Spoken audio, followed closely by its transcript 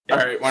All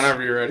right,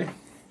 whenever you're ready.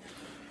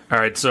 All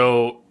right,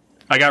 so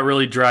I got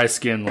really dry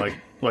skin,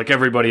 like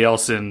everybody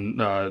else in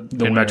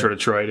Metro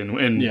Detroit and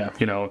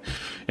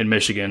in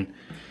Michigan,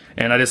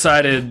 and I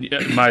decided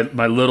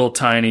my little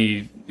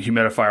tiny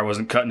humidifier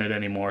wasn't cutting it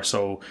anymore.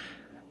 So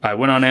I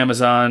went on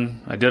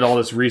Amazon. I did all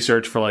this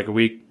research for like a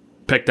week,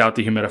 picked out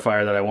the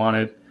humidifier that I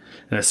wanted,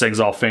 and this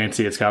thing's all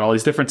fancy. It's got all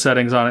these different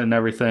settings on it and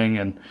everything.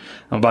 And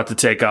I'm about to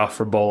take off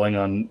for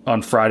bowling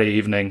on Friday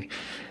evening.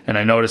 And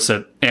I noticed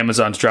that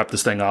Amazon's dropped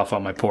this thing off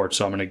on my porch,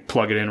 so I'm going to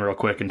plug it in real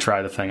quick and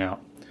try the thing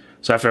out.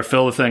 So after I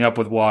fill the thing up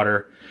with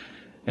water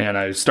and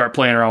I start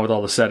playing around with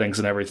all the settings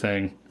and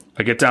everything,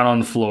 I get down on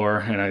the floor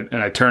and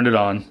I turned it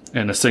on,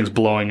 and this thing's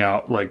blowing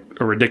out like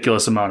a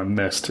ridiculous amount of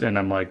mist. And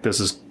I'm like, this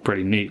is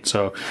pretty neat.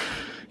 So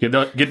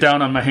get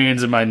down on my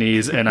hands and my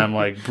knees, and I'm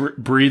like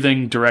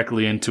breathing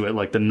directly into it,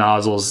 like the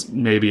nozzle's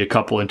maybe a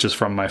couple inches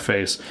from my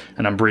face,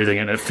 and I'm breathing,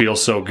 and it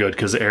feels so good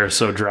because the air is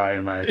so dry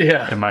in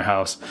my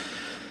house.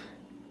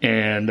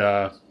 And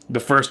the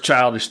first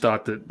childish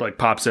thought that like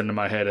pops into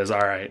my head is, all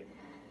right,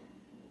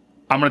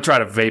 I'm gonna try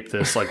to vape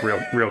this like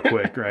real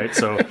quick, right?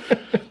 So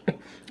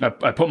I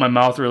put my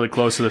mouth really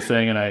close to the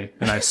thing, and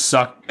I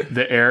suck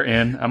the air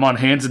in. I'm on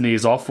hands and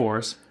knees, all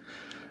fours,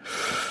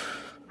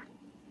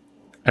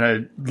 and I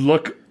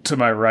look to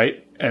my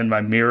right, and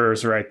my mirror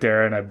is right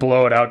there, and I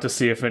blow it out to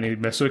see if any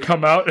mist would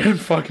come out, and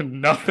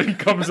fucking nothing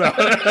comes out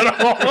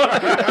at all.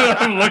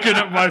 I'm looking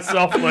at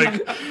myself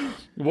like,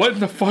 what in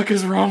the fuck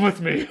is wrong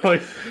with me?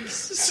 Like,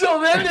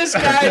 so then this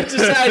guy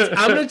decides,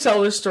 I'm going to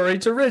tell this story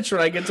to Rich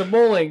when I get to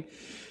bowling.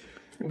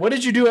 What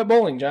did you do at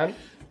bowling, John?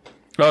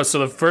 Oh, so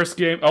the first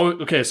game. Oh,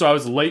 okay. So I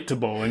was late to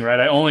bowling, right?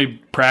 I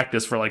only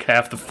practiced for like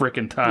half the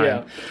freaking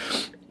time,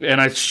 and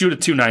I shoot a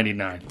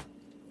 299.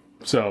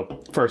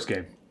 So first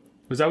game.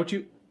 Was that what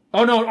you?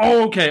 Oh no!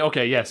 Oh,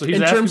 okay, yeah. So he's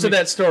in terms of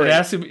that story.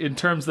 Asked him in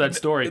terms of that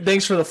story.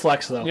 Thanks for the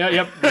flex, though. Yeah.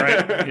 Yep.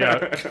 Right.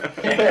 Yeah.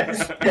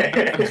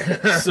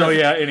 So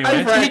yeah. Anyway,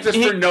 I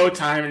practiced for no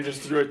time and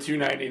just threw a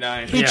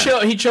 299.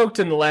 He choked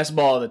in the last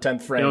ball of the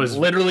 10th frame. It was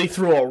literally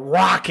threw a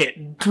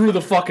rocket through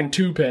the fucking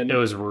 2-pin. It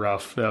was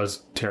rough. That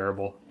was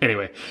terrible.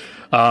 Anyway,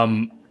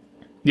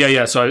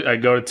 Yeah. So I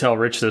go to tell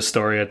Rich this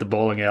story at the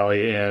bowling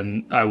alley,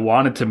 and I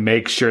wanted to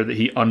make sure that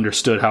he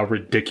understood how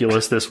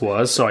ridiculous this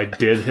was. So I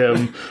did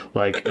him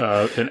like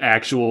an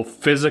actual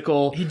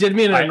physical. He did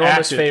me an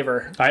enormous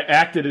favor. I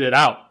acted it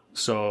out.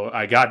 So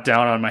I got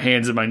down on my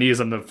hands and my knees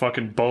on the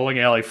fucking bowling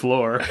alley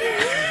floor, and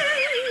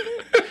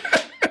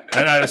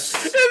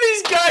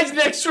these guys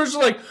next to us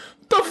are like,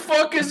 "The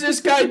fuck is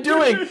this guy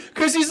doing?"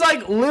 Because he's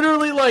like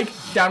literally like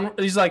down.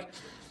 He's like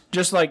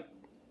just like.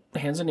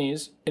 Hands and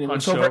knees, and he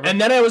looks over.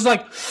 And then I was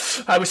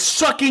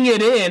sucking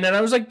it in, and I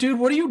was like, dude,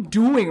 what are you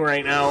doing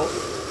right now?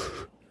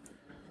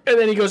 And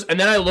then he goes, and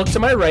then I looked to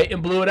my right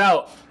and blew it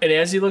out. And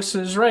as he looks to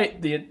his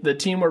right, the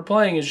team we're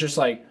playing is just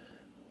like,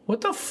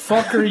 what the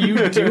fuck are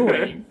you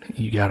doing?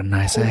 You got a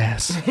nice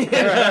ass.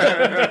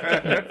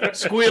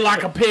 Squeal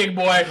like a pig,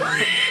 boy.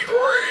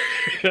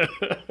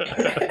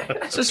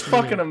 It's just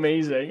fucking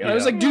amazing. Yeah. I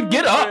was like, dude,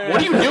 get up.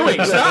 What are you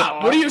doing?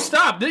 Stop. What do you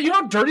stop? You know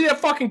how dirty that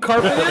fucking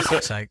carpet is?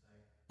 It's like,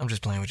 I'm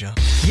just playing with you.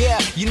 Yeah,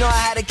 you know I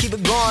had to keep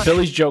it going.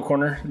 Billy's joke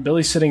corner.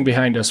 Billy's sitting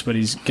behind us, but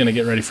he's going to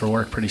get ready for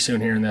work pretty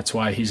soon here, and that's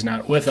why he's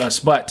not with us.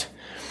 But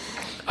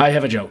I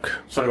have a joke.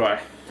 So do I.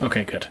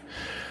 Okay, good.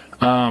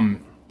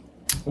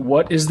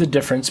 What is the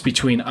difference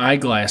between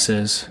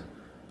eyeglasses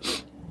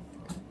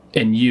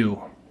and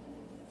you?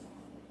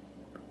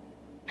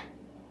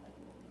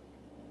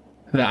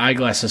 The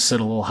eyeglasses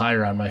sit a little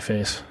higher on my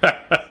face.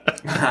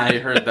 I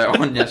heard that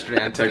one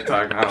yesterday on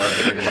TikTok. Now I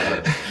think about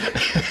it.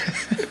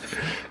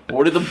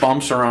 What do the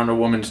bumps around a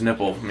woman's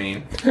nipple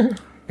mean?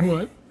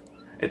 What?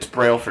 It's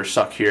Braille for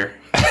suck here.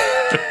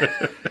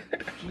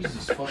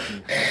 Jesus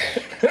fucking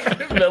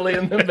Billy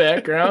in the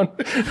background.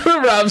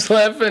 Rob's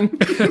laughing.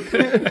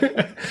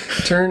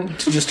 Just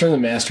turn the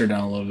master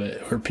down a little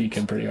bit. We're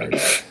peeking pretty hard.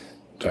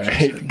 All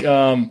right.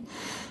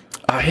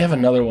 I have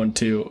another one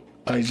too.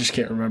 I just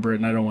can't remember it,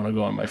 and I don't want to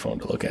go on my phone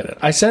to look at it.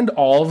 I send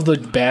all of the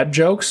bad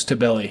jokes to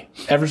Billy.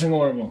 Every single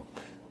one of them.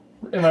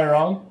 Am I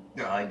wrong?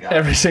 No, I got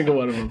Every single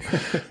one of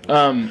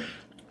them.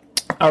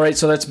 All right,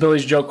 so that's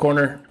Billy's joke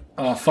corner.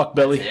 Fuck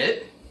Billy. That's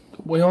it?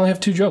 We only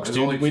have 2 jokes. There's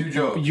only 2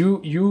 jokes.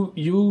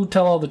 You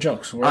tell all the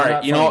jokes. We're all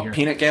right, you know what, here.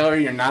 Peanut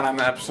Gallery, you're not on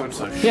the episode,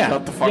 so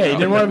shut the fuck up. Yeah, you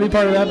didn't want to be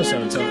part of the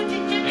episode, so.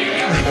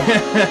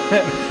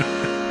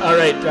 All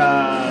right,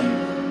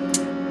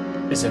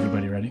 is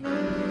everybody ready?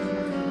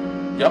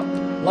 Yep.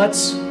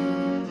 Let's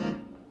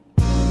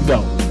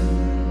go.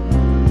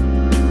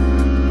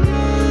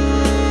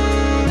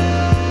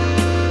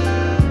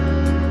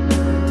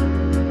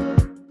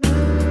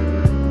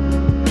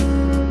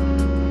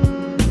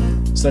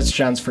 So that's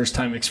John's first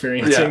time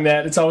experiencing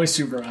that. It's always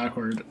super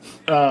awkward.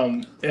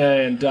 So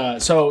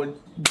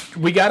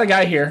we got a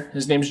guy here.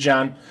 His name's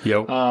John.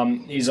 Yo.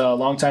 He's a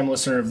longtime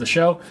listener of the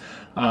show.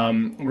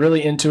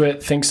 Really into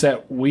it. Thinks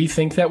that we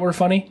think that we're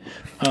funny,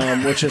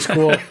 which is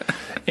cool.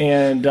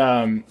 And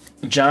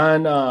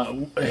John,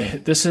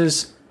 this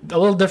is a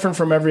little different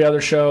from every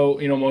other show.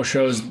 Most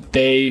shows,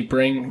 they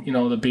bring,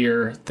 the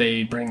beer,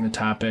 they bring the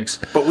topics.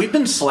 But we've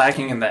been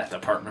slacking in that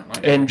department.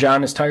 And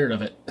John is tired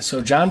of it.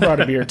 So John brought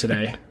a beer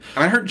today.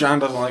 And I heard John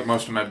doesn't like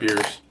most of my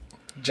beers.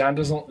 John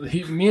doesn't.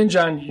 Me and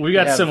John, we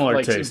got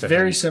similar taste.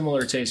 Very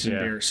similar taste in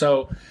beer.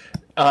 So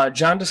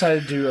John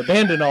decided to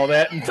abandon all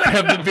that and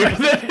grab the beer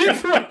that he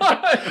brought.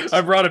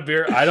 I brought a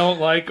beer I don't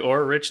like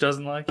or Rich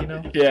doesn't like.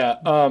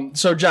 Yeah.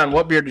 So John,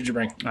 what beer did you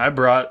bring? I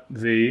brought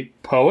the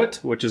Poet,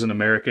 which is an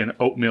American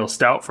oatmeal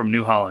stout from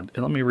New Holland.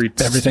 And let me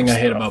read everything I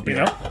hate about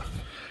beer. All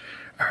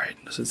right.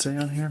 Does it say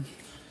on here?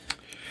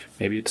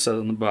 Maybe it says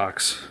on the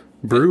box.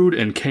 Brewed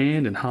and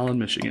canned in Holland,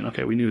 Michigan.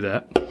 Okay, we knew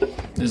that.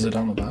 Is it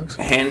on the box?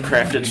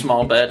 Handcrafted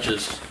small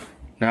batches.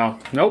 No,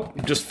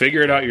 nope. Just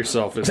figure it out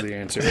yourself is the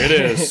answer. It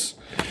is.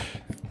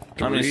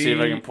 Let me see if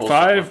I can pull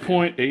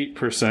 5.8%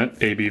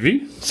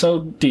 ABV. So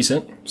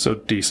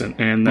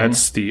decent. And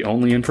that's the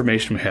only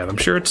information we have. I'm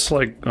sure it's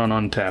like on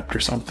Untapped or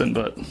something,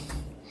 but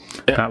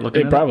not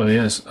looking. It probably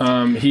is.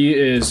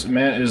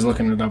 Matt is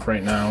looking it up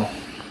right now.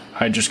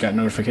 I just got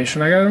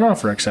notification I got an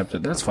offer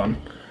accepted. That's fun.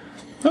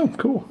 Oh,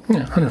 cool. Yeah,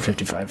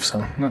 155,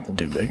 so nothing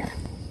too big.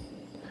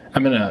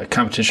 I'm in a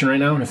competition right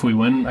now, and if we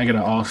win, I get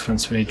an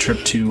all-expense-paid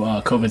trip to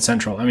COVID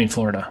Central.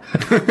 Florida.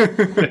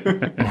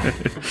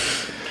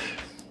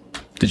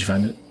 Did you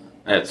find it?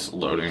 It's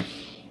loading.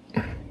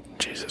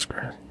 Jesus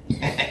Christ.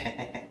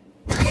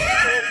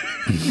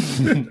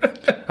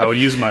 I would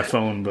use my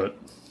phone, but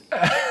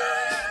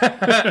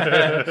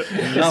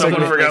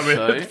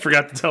someone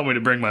forgot to tell me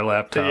to bring my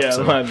laptop. Yeah,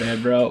 so. my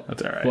bad, bro.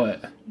 That's all right.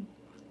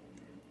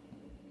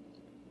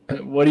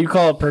 What do you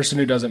call a person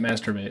who doesn't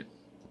masturbate?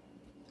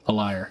 A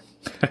liar.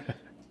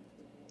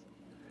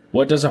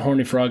 What does a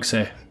horny frog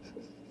say?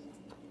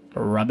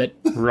 Rub it.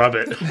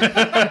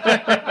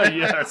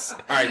 Yes.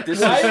 All right.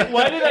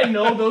 Why did I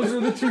know those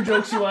were the two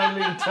jokes you wanted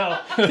me to tell?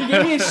 He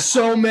gave me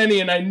so many,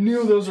 and I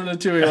knew those were the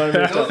two he wanted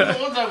me to tell. Those are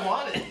the ones I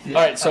wanted. All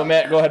right, so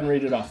Matt, go ahead and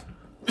read it off.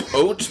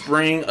 Oats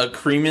bring a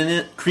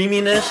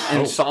creaminess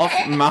and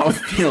soft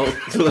mouthfeel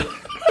to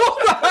the...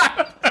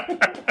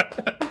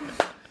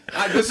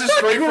 This is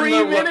straight from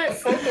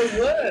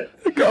the...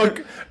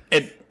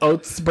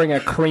 Oats bring a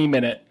cream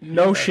in it.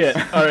 No shit.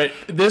 All right,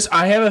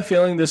 I have a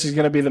feeling this is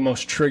going to be the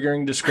most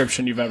triggering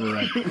description you've ever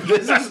read.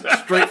 This is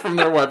straight from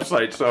their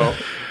website, so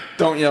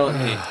don't yell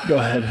at me. Go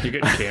ahead. You're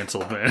getting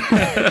canceled, man.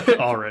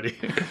 Already.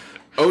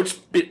 Oats...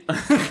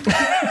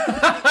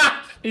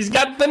 He's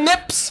got the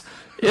nips.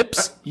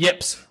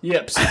 Yips.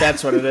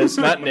 That's what it is,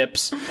 not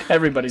nips.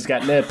 Everybody's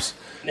got nips.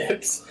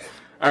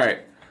 All right.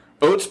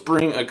 Oats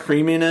bring a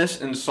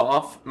creaminess and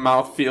soft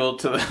mouthfeel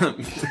to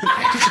them.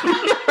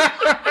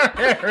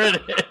 There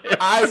it is.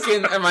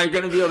 Am I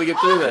going to be able to get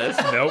through this?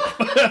 Nope.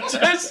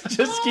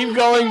 just keep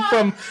going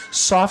from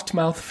soft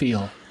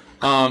mouthfeel.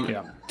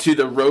 To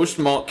the roast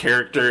malt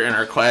character in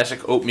our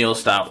classic oatmeal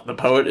stout. The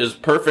Poet is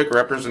perfect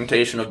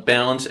representation of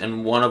balance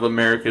and one of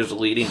America's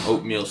leading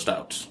oatmeal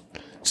stouts.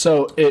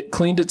 So it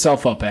cleaned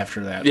itself up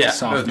after that. Yeah,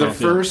 the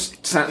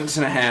first sentence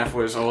and a half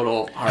was a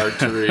little hard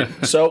to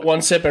read. So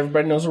one sip,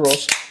 everybody knows the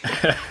rules.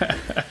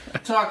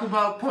 Talk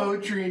about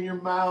poetry in your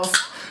mouth.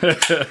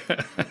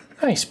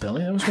 Nice,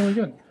 Billy. That was really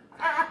good.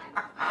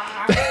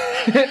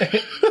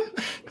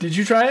 Did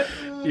you try it?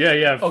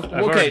 Yeah. I've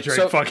already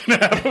drank fucking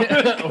half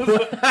of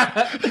it.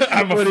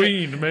 I'm a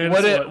fiend, man.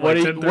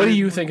 What do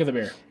you think of the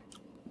beer?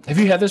 Have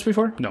you had this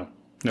before? No,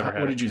 never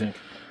had What did you think?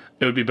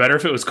 It would be better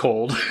if it was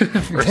cold.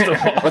 First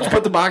of all, let's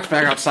put the box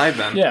back outside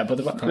then. Yeah, put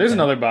the box. There's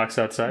another box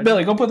outside.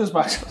 Billy, go put this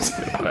box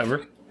outside.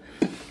 Whatever.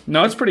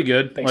 No, it's pretty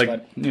good. Thanks,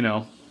 bud.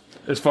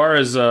 As far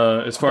as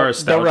stouts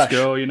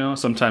go,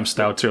 sometimes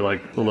stouts are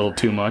like a little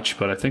too much,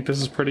 but I think this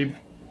is pretty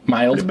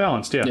mild, pretty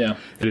balanced. Yeah.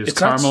 It is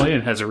it's caramely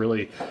and has a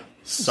really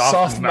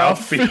soft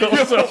mouthfeel.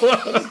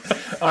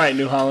 All right,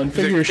 New Holland,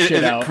 figure your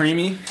shit out. Is it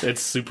creamy?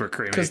 It's super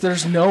creamy. Because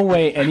there's no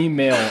way any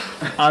male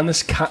on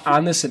this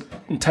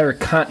entire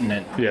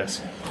continent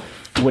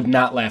would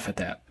not laugh at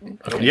that.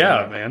 Okay,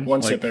 man.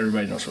 One sip,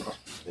 everybody knows what.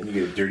 Then you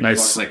get a dirty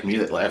nice like me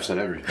that laughs at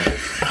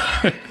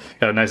everything.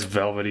 Got a nice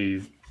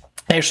velvety.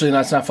 Actually,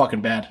 that's not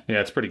fucking bad.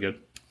 Yeah, it's pretty good.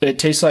 It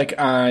tastes like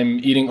I'm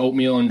eating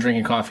oatmeal and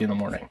drinking coffee in the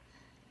morning.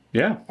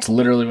 Yeah, it's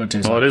literally what it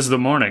tastes like. Well, it is the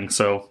morning,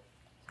 so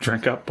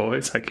drink up,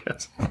 boys. I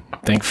guess.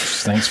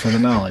 Thanks for the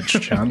knowledge,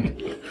 John.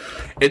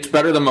 It's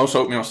better than most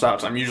oatmeal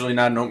stouts. I'm usually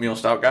not an oatmeal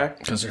stout guy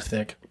because they're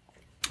thick.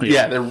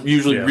 Yeah, they're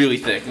usually really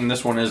thick, and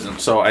this one isn't.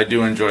 So I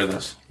do enjoy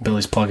this.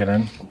 Billy's plugging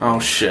in.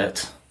 Oh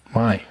shit!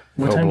 Why?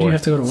 What time do you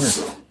have to go to work?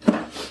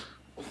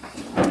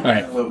 All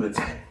right.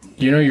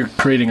 You're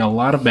creating a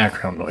lot of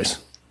background noise.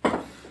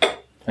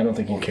 I don't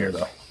think you care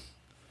though.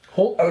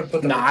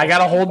 I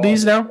gotta hold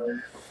these now.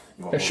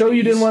 A show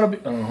you didn't want to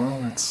be. Oh, well,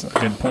 that's a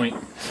good point.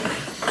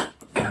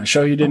 A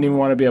show you didn't even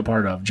want to be a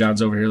part of.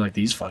 John's over here like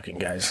these fucking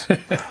guys.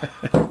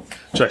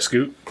 Should I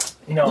scoot?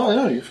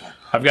 No, you're fine.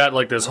 I've got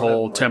like this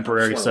whole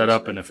temporary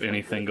setup, and if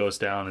anything goes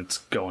down, it's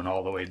going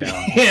all the way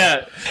down.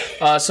 Yeah.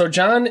 So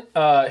John,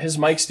 his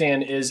mic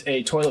stand is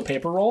a toilet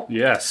paper roll.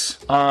 Yes.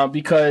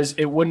 Because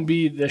it wouldn't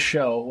be this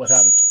show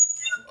without it.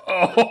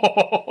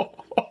 Oh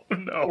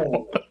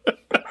no.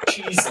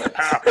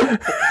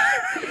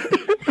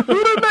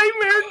 What a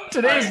nightmare!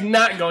 Today is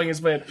not going as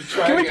planned.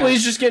 Can we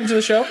please just get into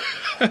the show?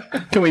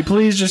 Can we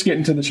please just get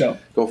into the show?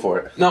 Go for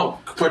it. No,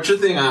 put your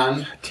thing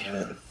on. Damn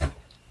it.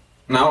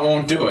 Now it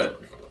won't do it.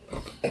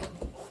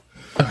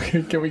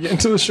 Okay, can we get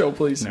into the show,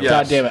 please? Yes.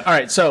 God damn it! All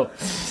right, so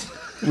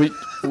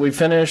we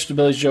finished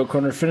Billy's Joke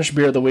Corner. Finished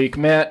Beer of the Week.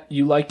 Matt,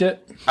 you liked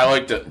it? I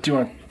liked it. Do you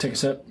want to take a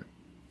sip?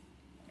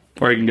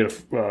 Or you can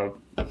get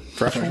a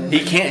fresh one. He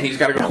can't. He's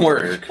got to go to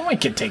work. We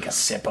could take a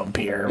sip of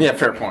beer. Yeah,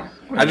 fair point.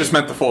 I just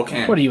meant the full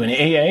can. What are you, an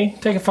AA?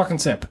 Take a fucking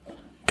sip.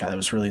 God, that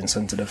was really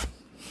insensitive.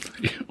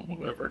 Yeah,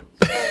 whatever.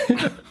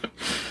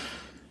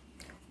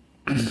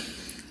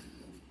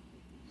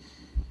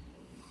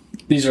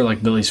 These are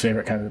like Billy's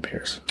favorite kind of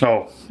beers.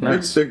 Oh,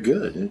 nice. They're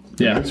good.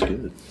 Yeah. It's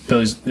good.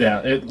 Billy's, yeah,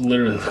 it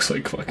literally looks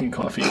like fucking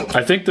coffee.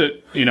 I think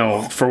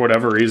that, for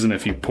whatever reason,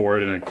 if you pour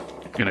it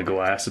in a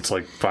glass, it's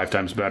like 5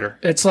 times better.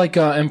 It's like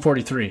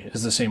M43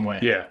 is the same way.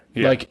 Yeah.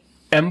 Like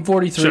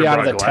M43 Should've out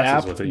of the brought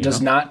glasses tap with it,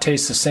 does not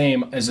taste the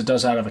same as it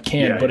does out of a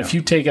can. Yeah, but yeah. if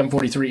you take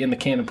M43 in the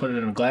can and put it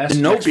in a glass,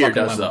 No it's beer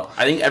fucking does, level. though.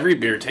 I think every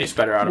beer tastes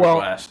better out of Well-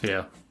 a glass.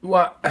 Yeah.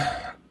 Well,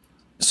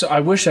 so I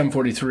wish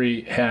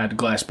M43 had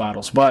glass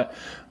bottles, but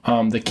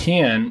the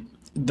can,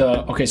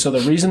 so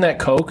the reason that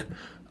Coke,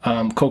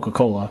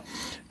 Coca-Cola,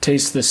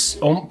 tastes this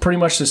pretty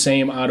much the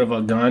same out of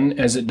a gun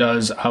as it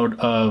does out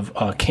of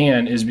a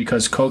can is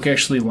because Coke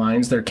actually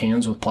lines their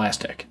cans with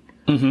plastic.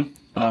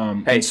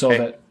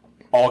 That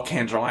all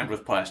cans are lined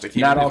with plastic.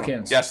 Not all Even-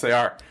 cans. Yes, they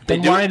are.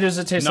 Then why does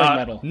it taste like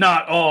metal?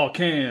 Not all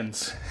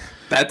cans.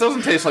 That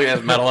doesn't taste like it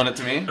has metal in it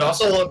to me. It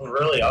also looked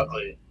really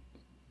ugly.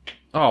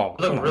 Oh,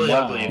 It looked really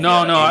wow. ugly.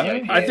 No, no,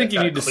 I I think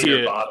you need to see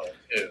it. Bottle,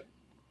 too.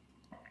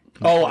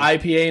 Oh,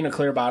 IPA in a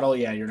clear bottle?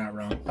 Yeah, you're not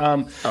wrong.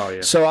 Oh,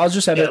 yeah. So I'll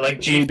just edit Yeah, like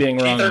me being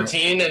wrong.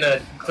 G13 in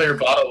a clear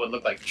bottle would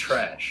look like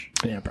trash.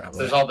 Yeah, probably.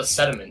 There's all the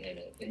sediment in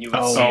it, and you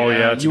would see Oh, it.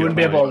 yeah, that's a You good wouldn't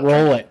be able to point.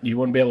 roll it. You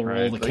wouldn't be able to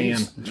roll the can.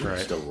 That's right.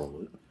 Still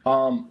roll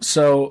it.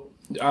 So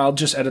I'll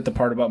just edit the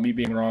part about me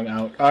being wrong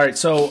out. All right,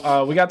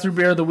 so we got through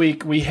Beer of the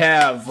Week. We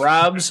have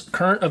Rob's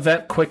current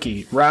event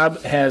quickie.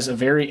 Rob has a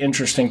very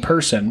interesting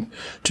person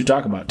to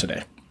talk about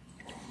today.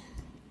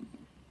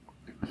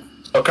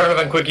 So current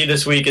event quickie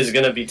this week is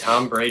going to be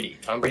Tom Brady.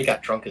 Tom Brady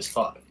got drunk as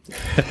fuck.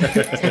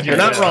 You're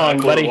not wrong,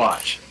 Cool buddy. to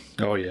watch.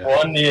 Oh,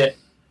 yeah.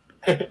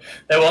 They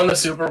won the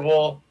Super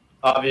Bowl,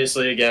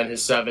 obviously, again, his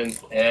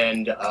 7th,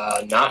 and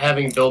not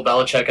having Bill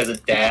Belichick as a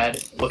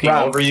dad looking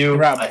Rob, over you,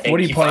 Rob, I think what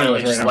are you he playing finally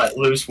with right just now? let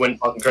loose, went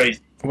fucking crazy.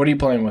 What are you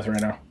playing with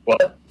right now? What?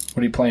 What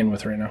are you playing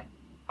with right now?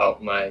 Oh,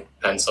 my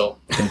pencil.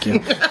 Thank you.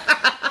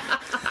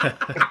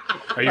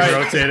 Are you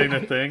rotating the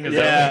thing? Is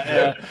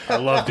that I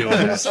love doing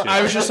that. shit.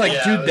 I was just like,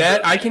 Yeah, dude, it was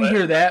that I really can wet.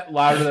 hear that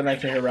louder than I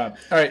can hear Rob.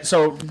 All right,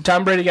 so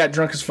Tom Brady got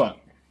drunk as fuck.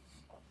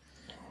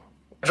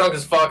 Drunk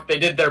as fuck. They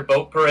did their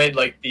boat parade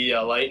like the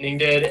Lightning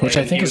did, Which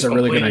I and think he is was a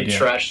really good completely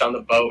idea. Trashed on the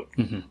boat.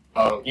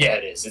 Yeah,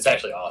 it is. It's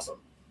actually awesome.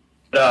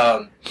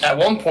 But, at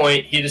one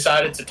point, he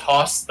decided to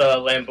toss the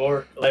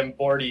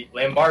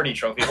Lombardi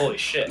trophy. Holy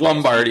shit!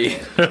 Lombardi.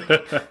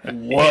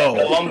 Whoa!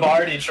 The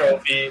Lombardi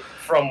trophy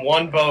from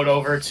one boat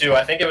over to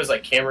I think it was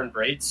like Cameron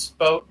Brate's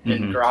boat,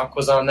 and Gronk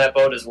was on that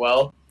boat as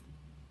well.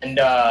 And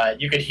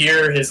you could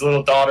hear his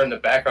little daughter in the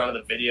background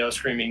of the video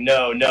screaming,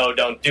 "No, no,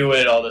 don't do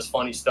it!" All this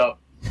funny stuff.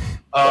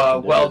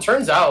 Well, it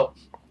turns out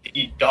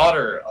the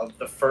daughter of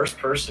the first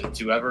person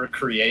to ever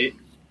create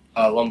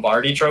a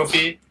Lombardi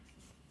trophy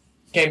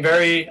became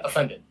very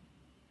offended.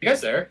 You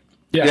guys there?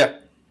 Yeah,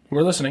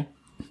 we're listening.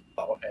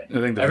 Oh, okay. I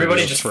think the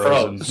Everybody video's just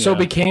frozen. froze. So Yeah.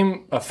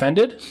 became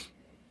offended?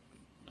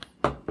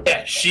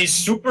 Yeah, she's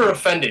super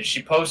offended.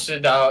 She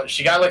posted out.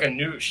 She got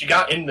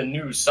in the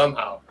news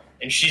somehow,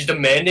 and she's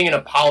demanding an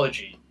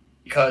apology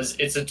because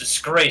it's a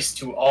disgrace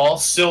to all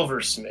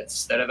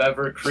silversmiths that have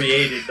ever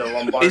created the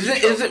Lombardi.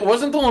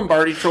 Wasn't the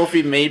Lombardi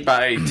trophy made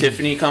by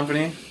Tiffany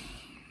Company?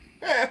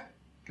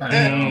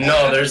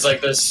 No, there's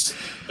like this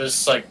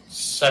like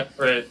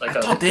separate like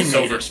thought they a made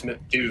silversmith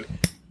dude.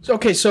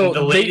 Okay, so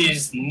The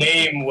lady's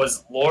name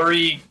was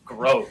Lori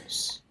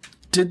Gross.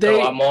 did So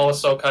they? I'm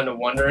also kind of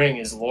wondering,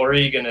 is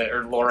Lori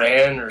or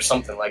Loran or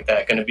something like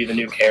that gonna be the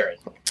new Karen?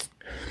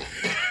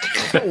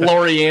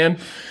 Lorianne.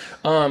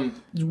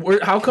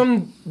 How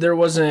come there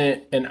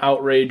wasn't an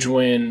outrage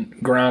when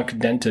Gronk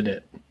dented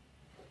it?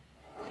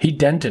 He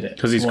dented it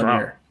Because he's one Gronk.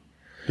 year.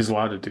 He's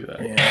allowed to do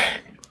that.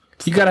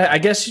 You gotta, I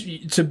guess,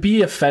 to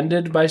be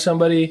offended by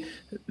somebody,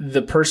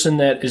 the person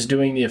that is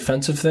doing the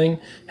offensive thing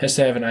has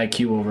to have an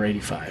IQ over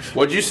 85.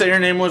 What'd you say your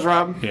name was,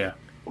 Rob? Yeah.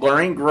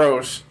 Lorraine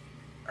Gross.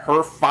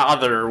 Her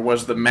father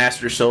was the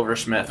master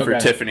silversmith for Okay.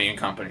 Tiffany and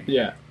Company.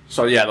 Yeah.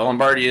 So yeah, the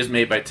Lombardi is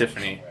made by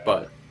Tiffany,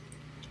 but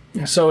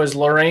So is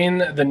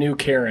Lorraine the new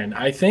Karen?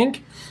 I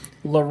think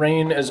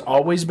Lorraine has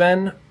always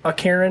been a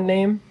Karen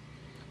name,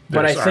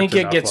 but There's I think art to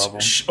it enough gets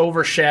level.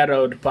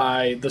 overshadowed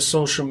by the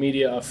social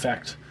media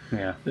effect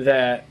Yeah.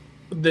 that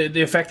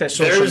the effect that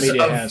social There's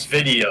media a has.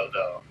 video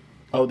though.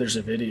 Oh, there's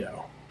a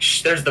video.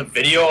 There's the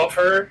video of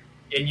her,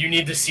 and you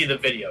need to see the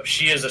video.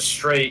 She is a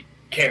straight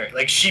Karen.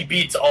 Like she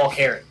beats all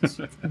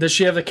Karens. Does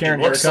she have the Karen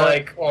It looks haircut?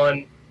 like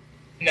one,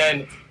 and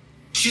then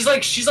She's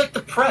like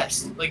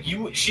depressed.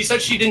 She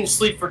said she didn't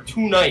sleep for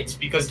 2 nights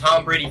because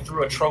Tom Brady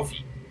threw a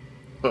trophy.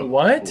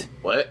 What?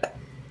 What?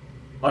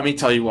 Let me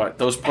tell you what.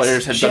 Those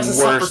players have She done hasn't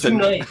slept worse for 2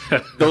 than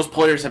nights. those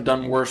players have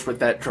done worse with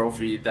that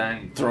trophy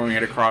than throwing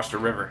it across the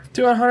river.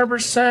 Dude,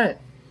 100%.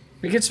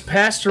 It gets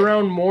passed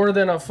around more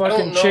than a fucking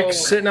don't know. chick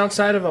sitting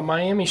outside of a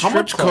Miami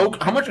strip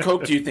club. How much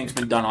coke do you think's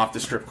been done off the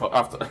strip club?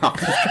 Off the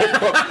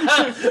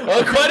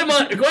strip club.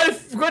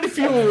 Quite a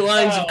few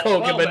lines of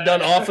coke have been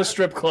done off a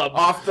strip club.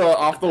 off the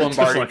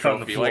Lombardi like on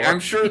the trophy. floor. Like I'm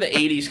sure the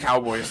 '80s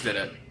Cowboys did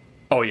it.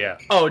 Oh yeah.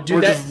 Oh, dude,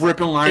 We're that, just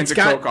ripping lines of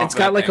coke off. it's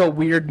got that like thing. a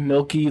weird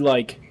milky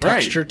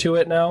texture to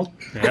it now.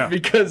 Yeah.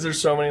 Because there's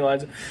so many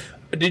lines.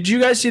 Did you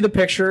guys see the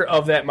picture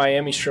of that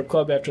Miami strip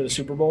club after the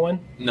Super Bowl win?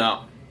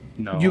 No.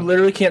 No. You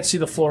literally can't see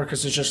the floor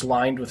because it's just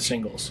lined with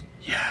singles.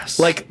 yes.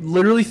 Like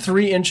literally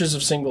 3 inches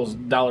of singles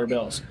dollar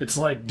bills. it's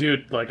like,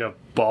 dude, like a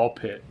ball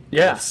pit.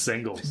 Yeah. With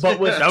singles. But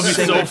with that would be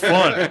so singles.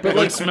 fun. But it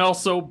would smell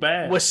so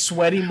bad. With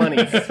sweaty money.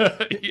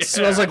 Yeah.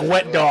 Smells like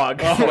wet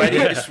dog.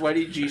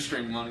 Sweaty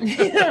G-string money.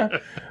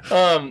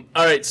 All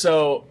right,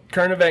 so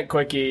current event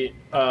quickie.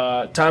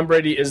 Tom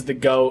Brady is the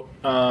GOAT.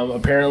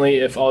 Apparently,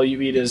 if all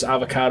you eat is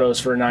avocados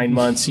for 9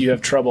 months, you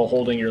have trouble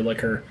holding your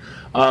liquor.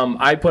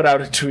 I put out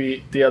a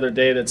tweet the other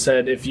day that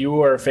said, if you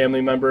or a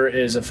family member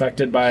is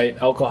affected by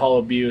alcohol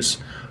abuse,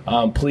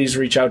 please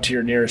reach out to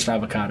your nearest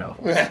avocado.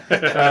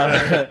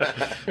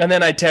 And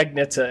then I tagged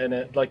Nitsa in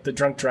it, like the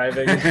drunk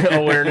driving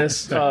awareness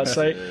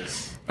site.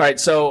 All right,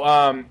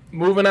 so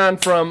moving on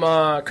from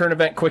current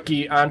event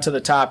quickie onto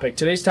the topic.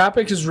 Today's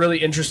topic is really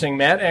interesting.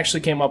 Matt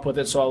actually came up with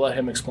it, so I'll let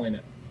him explain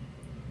it.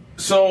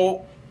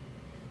 So,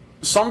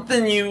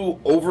 something you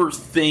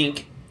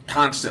overthink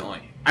constantly.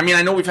 I mean,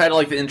 I know we've had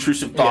like the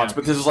intrusive thoughts, Yeah.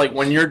 but this is like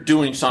when you're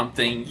doing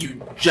something,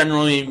 you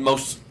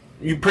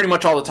pretty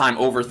much all the time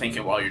overthink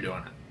it while you're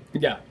doing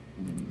it. Yeah.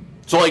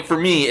 So, like for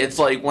me, it's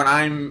like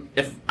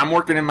if I'm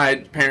working in my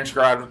parents'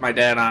 garage with my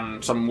dad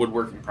on some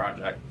woodworking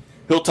project,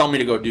 he'll tell me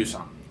to go do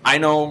something. I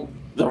know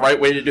the right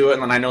way to do it,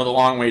 and then I know the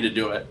long way to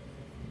do it.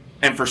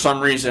 And for some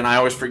reason, I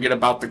always forget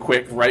about the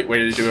quick right way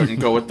to do it and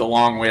go with the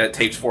long way that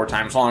takes 4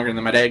 times longer. And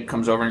then my dad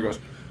comes over and goes,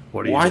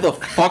 "Why the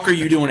fuck are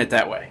you doing it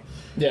that way?"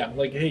 Yeah,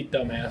 like, hey,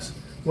 dumbass.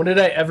 When did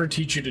I ever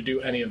teach you to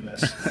do any of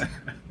this?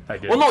 I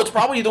did. Well, no, it's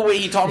probably the way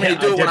he taught me Yeah,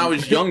 to do I it when I didn't.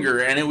 was younger,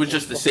 and it was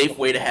just the safe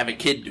way to have a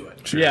kid do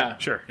it. Yeah.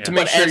 Sure. Yeah. To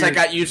make But sure as I you're-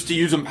 got used to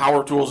using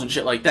power tools and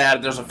shit like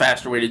that, there's a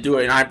faster way to do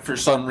it, and I'm, for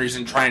some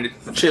reason, trying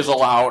to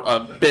chisel out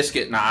a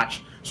biscuit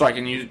notch so I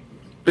can use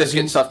biscuit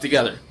and stuff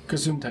together.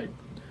 Kazoom type.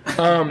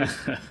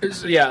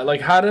 Yeah,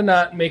 like how to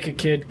not make a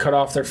kid cut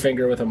off their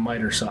finger with a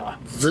miter saw.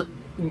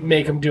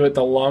 Make him do it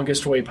the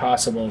longest way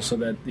possible so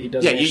that he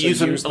doesn't Yeah, you actually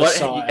use him. use the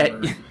saw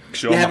ever.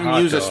 Show You him have a him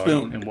hot use a dog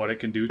spoon. and what it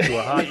can do to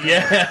a hot dog.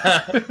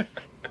 Yeah.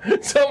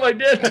 So my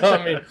dad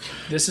taught me,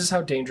 this is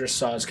how dangerous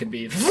saws can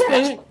be.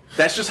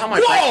 That's just how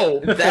my Whoa!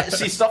 brain...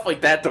 See, stuff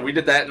like that, though, we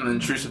did that in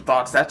intrusive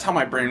thoughts. That's how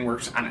my brain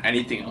works on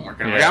anything I'm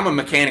working on. Like, Yeah. I'm a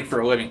mechanic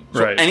for a living.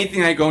 So Right.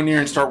 anything I go near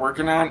and start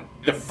working on,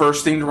 the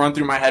first thing to run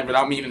through my head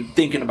without me even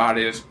thinking about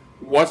it is,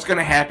 what's going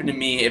to happen to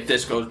me if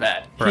this goes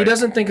bad? He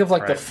doesn't think of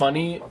like the Right.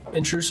 funny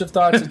intrusive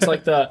thoughts. It's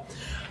like the,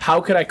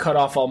 how could I cut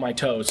off all my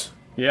toes?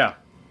 Yeah.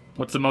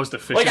 What's the most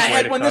efficient Like I way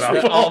had to one cut this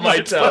off week. all my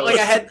toes? But like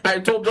I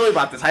told Billy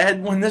about this. I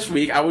had one this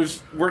week. I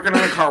was working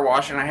on a car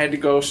wash and I had to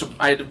go.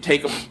 I had to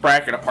take a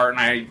bracket apart, and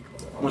I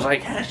was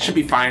like, it should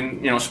be fine.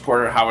 You know,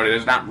 supported how it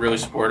is. Not really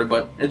supported,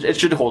 but it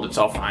should hold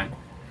itself fine.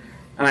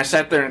 And I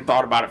sat there and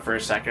thought about it for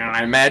a second, and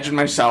I imagined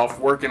myself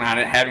working on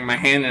it, having my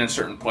hand in a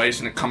certain place,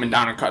 and it coming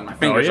down and cutting my Oh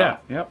fingers yeah. off.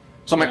 Yep.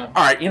 So I'm like,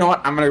 all right, you know what?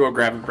 I'm gonna go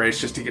grab a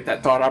brace just to get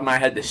that thought out of my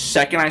head. The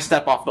second I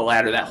step off the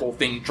ladder, that whole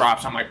thing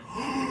drops. I'm like,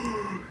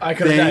 I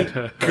could have thank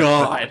died.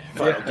 God.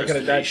 Yeah, I could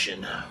have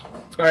died.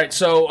 All right,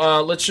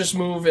 so let's just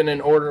move in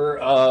an order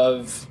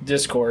of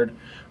Discord.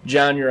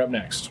 John, you're up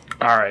next.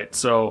 All right.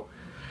 So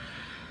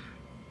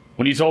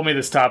when you told me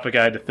this topic,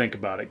 I had to think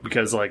about it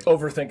because, like,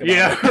 Overthink about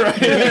yeah, it. right.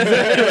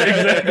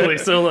 Exactly.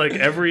 So, like,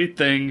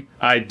 everything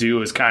I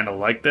do is kind of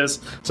like this.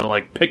 So,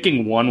 like,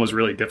 picking one was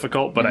really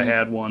difficult, but I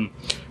had one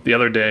the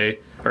other day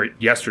or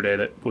yesterday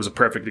that was a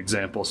perfect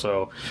example.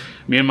 So,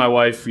 me and my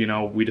wife, you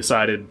know, we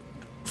decided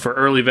for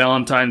early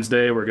Valentine's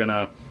Day we're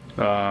gonna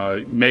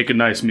make a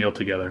nice meal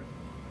together,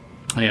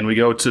 and we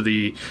go to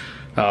the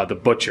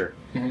butcher.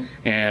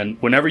 And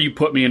whenever you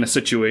put me in a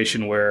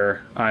situation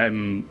where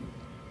I'm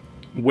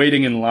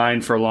waiting in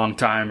line for a long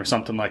time or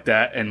something like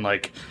that, and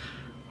like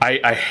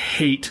I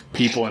hate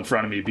people in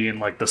front of me being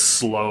like the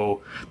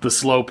slow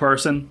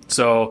person.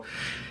 So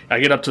I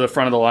get up to the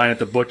front of the line at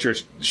the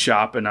butcher's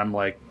shop and I'm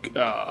like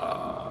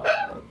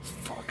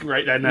fuck,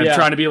 right, and I'm Yeah.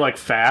 trying to be like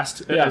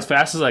fast, Yeah. as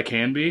fast as I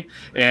can be,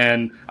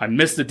 and I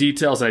miss the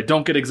details and I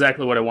don't get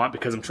exactly what I want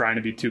because I'm trying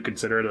to be too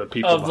considerate of the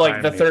people Of like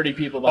behind the me. 30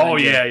 people behind Oh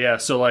you. yeah.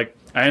 So like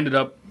I ended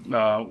up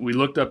we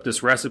looked up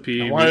this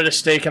recipe. I wanted a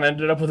steak and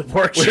ended up with a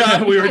pork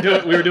chop. we were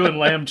doing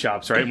lamb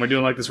chops, right? And we're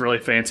doing like this really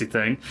fancy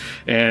thing,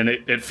 and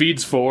it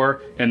feeds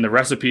 4, and the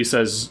recipe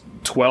says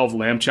 12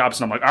 lamb chops,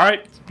 and I'm like, all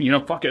right,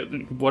 fuck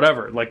it,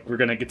 whatever. Like, we're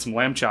gonna get some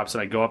lamb chops,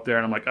 and I go up there,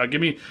 and I'm like,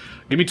 give me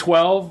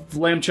 12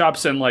 lamb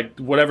chops and like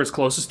whatever's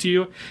closest to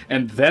you.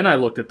 And then I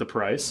looked at the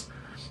price,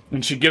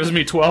 and she gives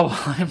me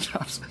 12 lamb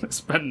chops, and I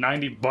spent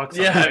 $90 on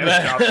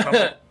lamb chops. And I'm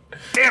like,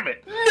 damn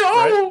it!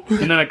 No.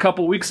 Right? And then a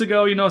couple weeks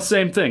ago,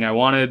 same thing. I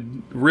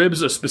wanted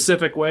ribs a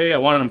specific way. I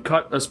wanted them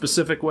cut a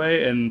specific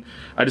way, and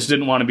I just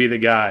didn't want to be the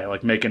guy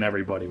like making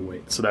everybody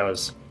wait. So that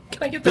was.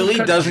 Can I get Billy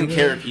doesn't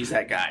care if he's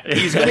that guy.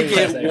 He's gonna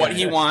get what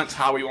he wants,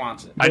 how he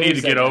wants it. I need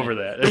to get over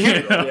that.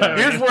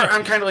 Here's where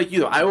I'm kind of like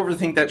you, though. I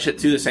overthink that shit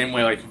too. The same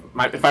way, like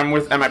if I'm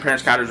at my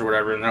parents' cottage or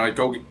whatever, and they're like,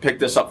 "Go pick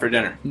this up for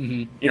dinner."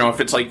 Mm-hmm. If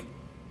it's like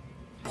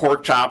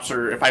pork chops,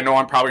 or if I know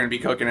I'm probably gonna be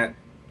cooking it.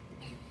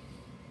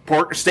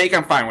 Steak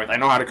I'm fine with. I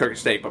know how to cook a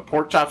steak, but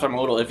pork chops I'm a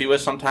little iffy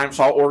with sometimes.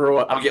 So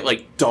I'll get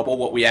like double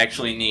what we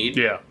actually need.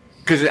 Yeah.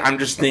 Because I'm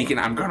just thinking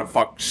I'm gonna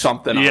fuck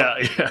something up.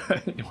 Yeah.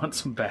 You want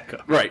some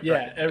backup. Right. Yeah,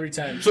 right. Every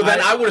time. So then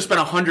I would have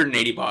spent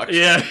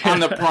 $180 on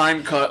the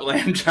prime cut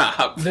lamb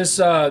chop.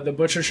 The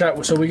butcher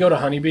shop. So we go to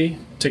Honeybee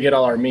to get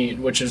all our meat,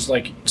 which is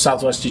like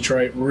Southwest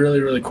Detroit,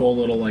 really really cool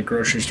little like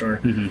grocery store.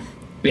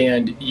 Mm-hmm.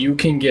 And you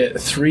can get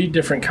 3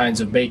 different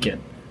kinds of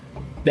bacon.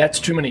 That's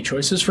too many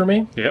choices for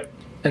me. Yep.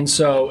 And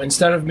so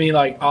instead of me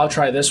like, I'll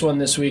try this one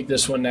this week,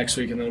 this one next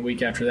week, and then the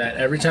week after that,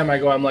 every time I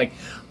go, I'm like,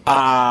 I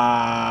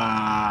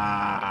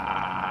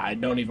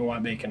don't even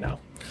want bacon now.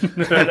 And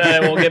then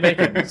I won't get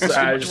bacon. So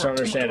I just don't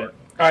understand it.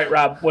 All right,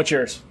 Rob, what's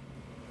yours?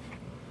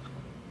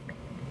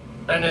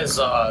 Mine is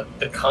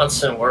the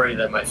constant worry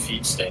that my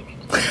feet stink.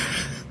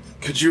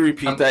 Could you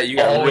repeat that? You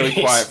got really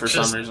quiet for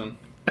some reason.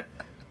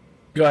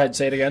 Go ahead,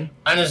 say it again.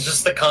 Mine is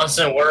just the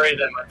constant worry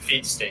that my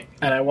feet stink.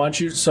 And I want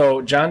you,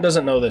 so John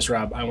doesn't know this,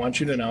 Rob. I want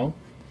you to know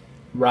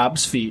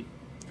Rob's feet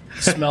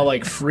smell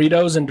like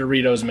Fritos and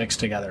Doritos mixed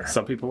together.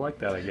 Some people like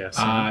that, I guess.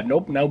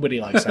 Nope, nobody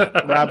likes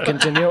that. Rob,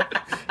 continue.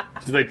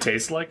 Do they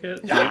taste like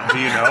it? Do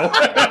you know?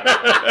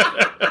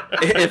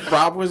 If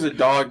Rob was a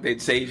dog,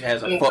 they'd say he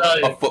has a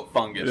foot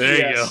fungus.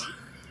 There you go.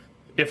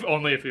 If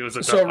only if he was a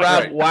dog. So,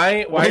 Rob, right.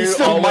 why are you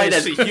still always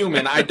as a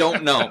human? I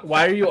don't know.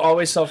 Why are you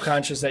always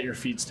self-conscious that your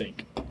feet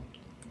stink?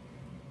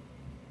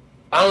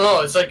 I don't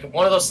know. It's like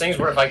one of those things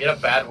where if I get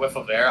a bad whiff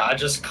of air, I'll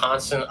just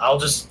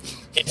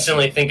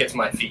instantly think it's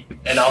my feet,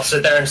 and I'll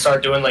sit there and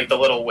start doing like the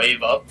little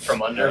wave up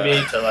from under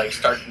me to like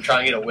start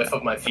trying to get a whiff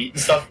of my feet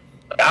and stuff.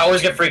 Like, I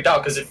always get freaked out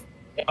because if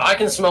I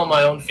can smell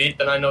my own feet,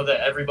 then I know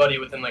that everybody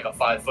within like a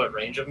 5-foot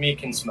range of me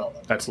can smell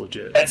them. That's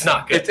legit. That's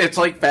not good. It's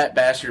like Fat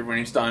Bastard when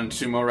he's done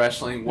sumo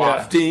wrestling.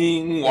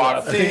 Wafting,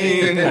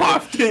 wafting,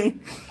 wafting.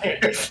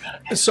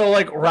 So,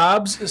 like,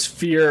 Rob's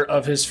fear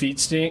of his feet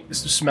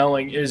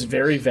smelling is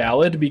very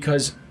valid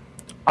because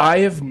I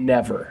have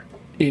never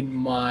in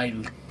my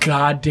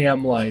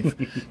goddamn life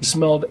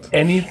smelled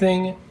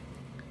anything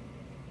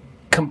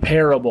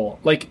comparable.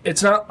 Like,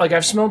 it's not like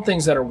I've smelled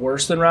things that are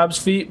worse than Rob's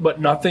feet, but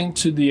nothing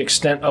to the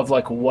extent of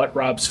like what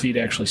Rob's feet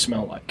actually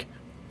smell like.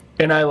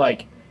 And I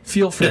like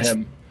feel for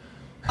him.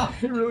 I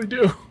really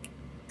do.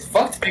 It's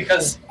fucked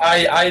because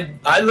I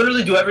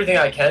literally do everything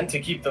I can to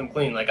keep them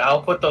clean. Like,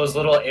 I'll put those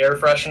little air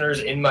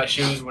fresheners in my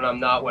shoes when I'm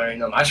not wearing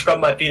them. I scrub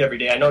my feet every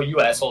day. I know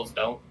you assholes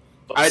don't.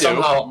 But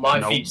somehow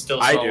my feet still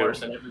smell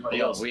worse than everybody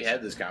else. We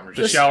had this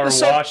conversation. The shower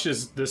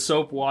washes, the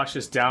soap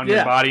washes down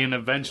your body and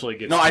eventually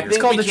gets. No, I think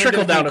it's called the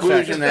trickle-down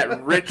effect.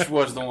 That Rich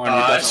was the one who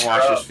doesn't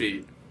wash his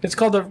feet. It's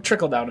called the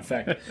trickle-down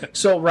effect.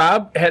 So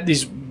Rob had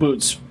these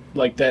boots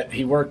like that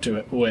he worked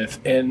with,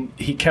 and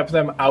he kept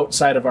them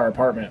outside of our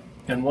apartment.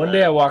 And one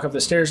day I walk up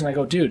the stairs and I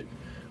go, dude,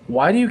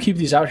 why do you keep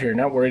these out here?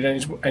 Not worried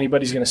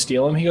anybody's going to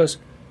steal them? He goes,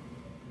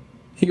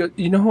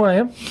 you know who I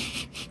am?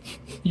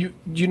 You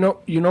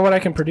know what I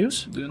can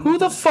produce? Who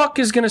the fuck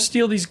is going to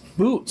steal these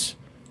boots?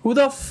 Who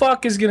the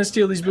fuck is going to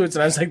steal these boots?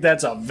 And I was like,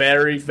 that's a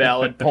very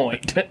valid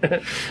point.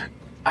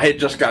 I had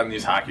just gotten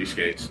these hockey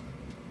skates.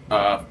 This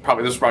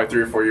was probably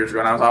 3 or 4 years ago,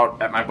 and I was out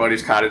at my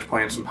buddy's cottage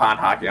playing some pond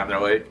hockey on their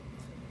lake.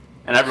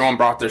 And everyone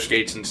brought their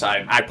skates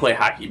inside. I play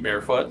hockey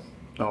barefoot.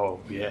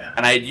 Oh, yeah.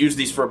 And I had used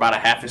these for about a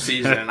half a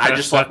season, and I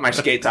just left my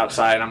skates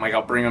outside. I'm like,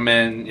 I'll bring them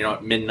in,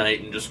 at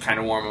midnight and just kind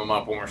of warm them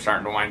up when we're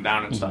starting to wind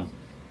down and stuff.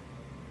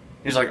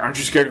 He's like, aren't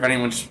you scared of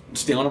anyone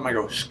stealing them? I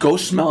go, go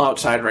smell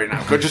outside right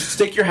now. Go just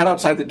stick your head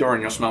outside the door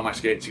and you'll smell my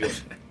skates. He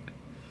goes,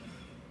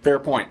 fair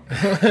point.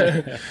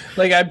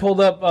 Like, I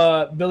pulled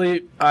up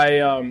Billy,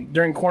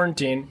 during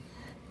quarantine,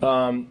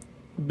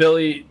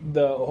 Billy's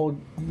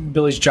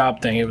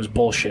job thing, it was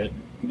bullshit.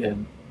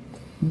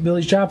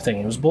 Billy's job thing,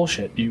 it was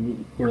bullshit.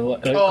 You were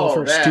go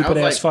for a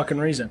stupid-ass fucking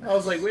reason. I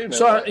was like, wait a minute.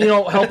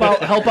 So, help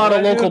out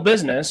a local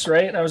business,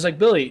 right? And I was like,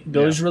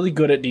 Billy's really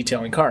good at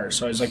detailing cars.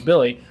 So I was like,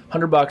 Billy,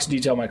 $100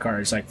 detail my car.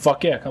 He's like,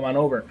 fuck yeah, come on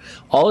over.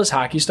 All his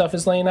hockey stuff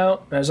is laying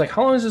out. And I was like,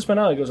 how long has this been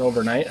out? He goes,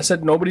 overnight. I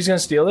said, nobody's going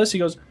to steal this? He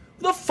goes,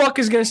 who the fuck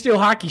is going to steal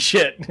hockey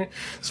shit?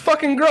 It's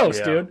fucking gross,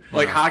 dude.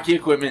 Like, hockey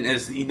equipment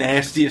is the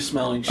nastiest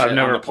smelling shit. I've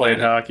never played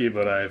hockey,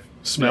 but I've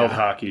smelled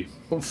hockey.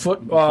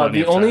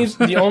 The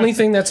only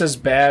thing that's as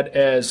bad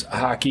as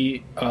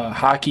hockey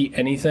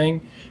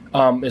anything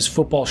is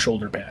football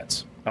shoulder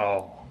pads.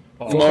 Oh.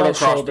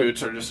 Motocross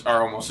boots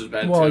are almost as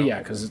bad. Well, too. yeah,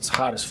 because it's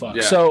hot as fuck.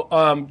 Yeah.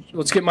 So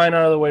let's get mine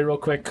out of the way real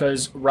quick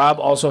because Rob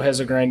also has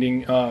a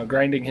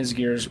grinding his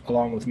gears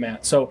along with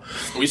Matt. So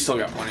we still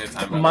got plenty of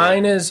time.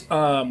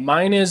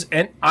 Mine is,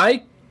 and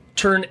I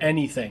turn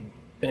anything.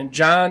 And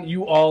John,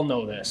 you all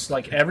know this.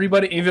 Like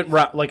everybody, even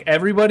Rob, like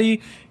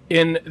everybody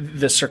in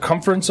the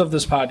circumference of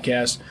this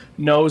podcast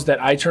knows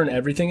that I turn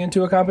everything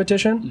into a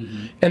competition.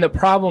 Mm-hmm. And the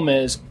problem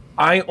is,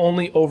 I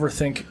only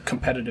overthink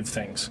competitive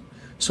things.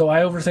 So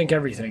I overthink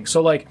everything.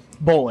 So like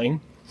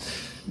bowling,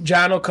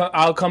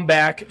 I'll come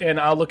back and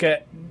I'll look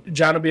at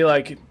John will be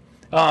like,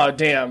 "Oh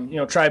damn,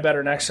 try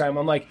better next time."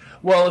 I'm like,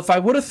 well, if I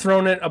would have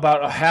thrown it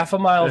about a half a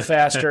mile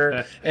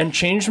faster and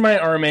changed my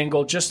arm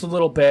angle just a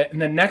little bit,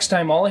 and then next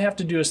time all I have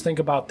to do is think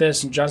about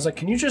this. And John's like,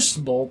 "Can you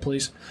just bowl,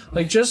 please?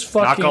 Like, just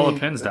fucking knock all the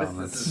pins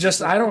down."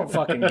 Just I don't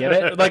fucking get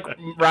it. Like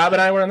Rob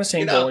and I were on the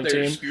same bowling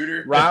team.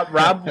 Scooter.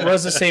 Rob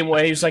was the same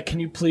way. He was like, "Can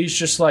you please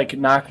just like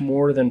knock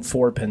more than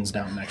 4 pins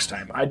down next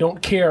time? I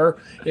don't care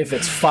if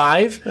it's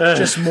 5,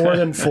 just more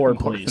than 4,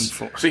 please."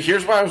 So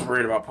here's why I was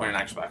worried about playing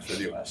Xbox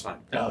with you last night.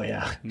 Oh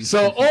yeah.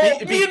 So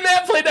me and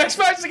Matt played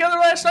Xbox together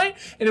last night,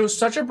 and it was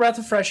such a breath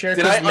of fresh air.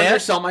 Did I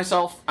undersell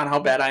myself on how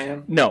bad I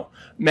am? No.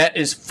 Matt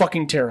is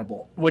fucking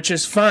terrible, which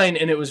is fine,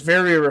 and it was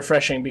very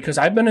refreshing because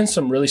I've been in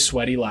some really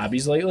sweaty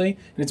lobbies lately,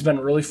 and it's been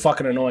really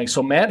fucking annoying.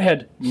 So Matt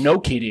had no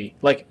KD,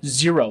 like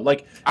 0.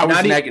 Like I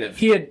was negative.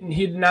 He had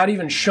not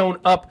even shown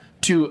up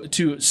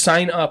to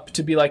sign up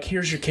to be like,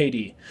 here's your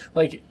KD.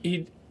 Like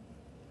he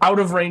out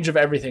of range of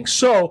everything.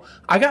 So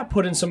I got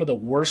put in some of the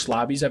worst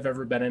lobbies I've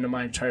ever been in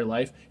my entire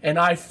life, and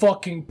I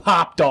fucking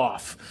popped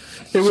off.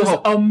 It was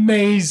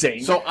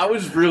amazing. So I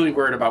was really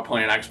worried about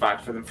playing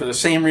Xbox for them for the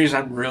same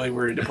reason I'm really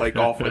worried to play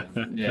golf with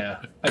him.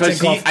 Yeah.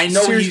 Because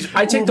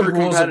I take the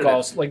rules of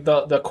golf, like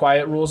the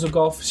quiet rules of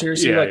golf,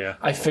 seriously. Yeah.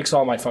 I fix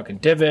all my fucking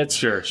divots.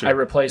 Sure. I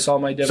replace all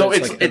my divots. So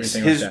like it's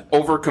his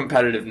over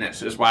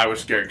competitiveness is why I was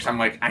scared, because I'm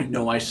like, I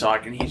know I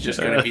suck, and he's just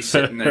going to be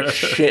sitting there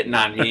shitting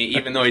on me,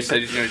 even though he said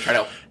he's going to try to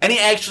help. And he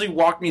actually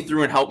walked me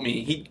through and helped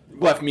me. He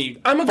left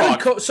me I'm a good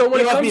coach. So when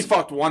he it left comes me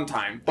fucked one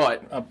time,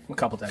 but a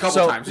couple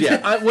times.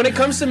 Yeah. When it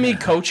comes to me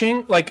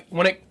coaching,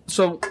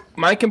 so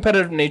my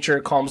competitive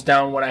nature calms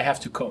down when I have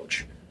to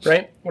coach,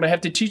 right? When I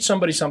have to teach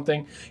somebody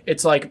something,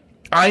 it's like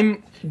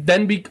I'm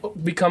then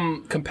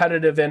become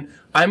competitive, and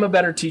I'm a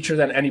better teacher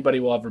than anybody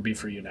will ever be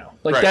for you now.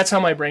 Like that's how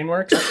my brain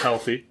works. That's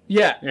healthy.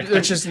 Yeah,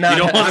 it's just not.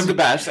 I'm the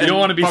best. You don't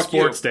want to be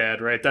sports dad,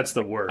 right? That's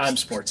the worst. I'm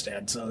sports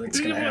dad, so it's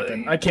gonna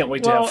happen. I can't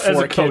wait to have 4 as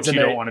a coach, kids.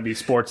 You don't want to be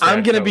sports dad.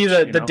 I'm gonna be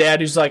the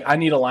dad who's like, I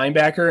need a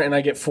linebacker, and I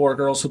get 4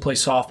 girls who play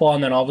softball,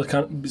 and then all of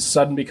a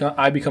sudden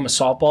I become a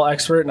softball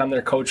expert, and I'm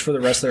their coach for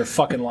the rest of their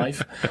fucking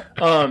life.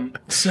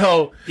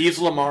 So he's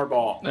Lamar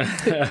Ball. Let's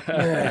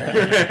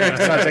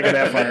not take it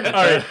that far. All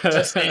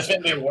right, he's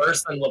gonna be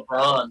worse than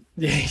LeBron.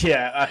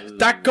 Yeah,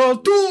 Taco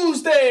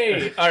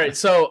Tuesday. All right,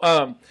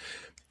 so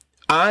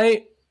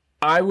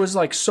I was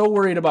like so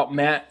worried about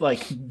Matt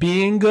like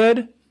being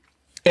good,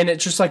 and it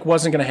just like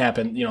wasn't gonna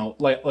happen.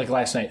 Like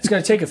last night. It's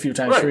gonna take a few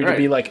times for you to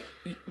be like.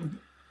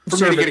 For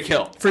me to get a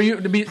kill. For you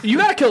to be, you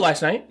got a kill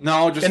last night.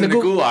 No, just in the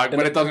gulag,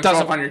 but it doesn't show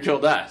up on your kill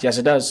death. Yes,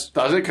 it does.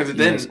 Does it? Because it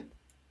didn't.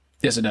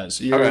 Yes, it does.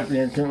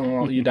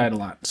 You died a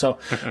lot. So,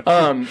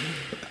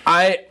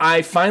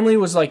 I finally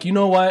was like, you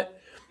know what?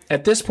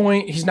 At this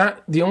point, he's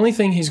not. The only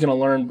thing he's going to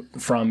learn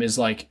from is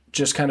like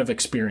just kind of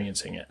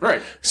experiencing it.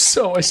 Right.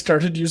 So I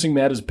started using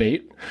Matt as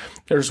bait.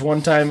 There's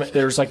one time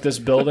there's like this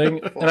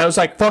building, and I was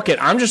like, fuck it,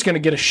 I'm just going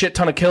to get a shit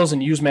ton of kills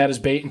and use Matt as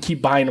bait and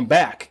keep buying them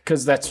back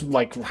because that's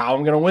like how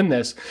I'm going to win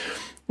this.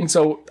 And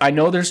so I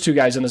know there's 2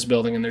 guys in this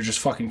building, and they're just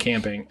fucking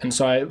camping. And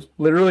so I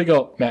literally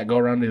go, Matt, go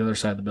around to the other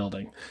side of the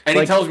building. And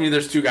he tells me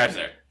there's 2 guys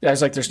there. I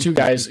was like, there's 2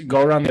 guys,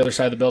 go around the other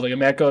side of the building. And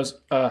Matt goes,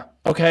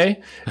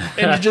 okay.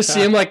 And you just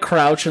see him like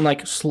crouch and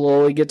like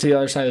slowly get to the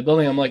other side of the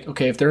building. I'm like,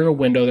 okay, if they're in a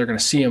window, they're going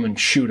to see him and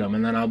shoot him.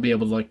 And then I'll be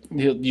able to like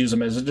use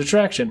him as a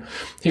distraction.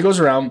 He goes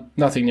around,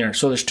 nothing there.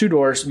 So there's 2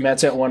 doors.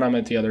 Matt's at one, I'm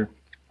at the other.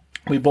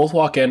 We both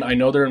walk in. I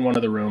know they're in one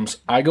of the rooms.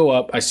 I go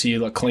up. I see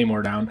like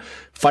Claymore down.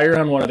 Fire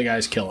on one of the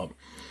guys, kill him.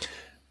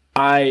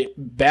 I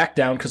back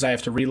down because I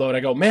have to reload. I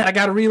go, man, I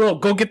got to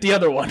reload. Go get the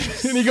other one.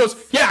 And he goes,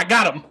 yeah, I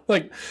got him.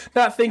 Like,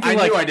 not thinking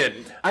I knew I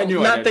didn't.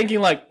 Not thinking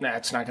like, nah,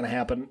 it's not going to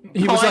happen.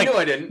 He was like, I knew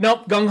I didn't.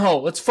 Nope, gung-ho.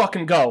 Let's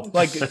fucking go.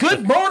 Like,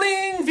 good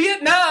morning,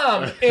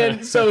 Vietnam.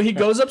 And so he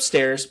goes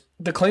upstairs.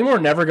 The Claymore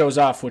never goes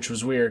off, which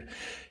was weird.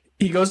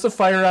 He goes to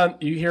fire on.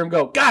 You hear him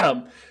go, got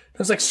him.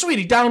 I was like, sweet,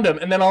 he downed him.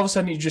 And then all of a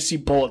sudden, you just see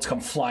bullets come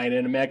flying in.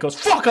 And Matt goes,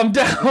 fuck, I'm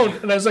down.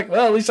 And I was like,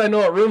 well, at least I know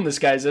what room this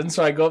guy's in.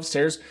 So I go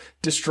upstairs,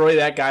 destroy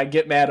that guy,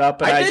 get Matt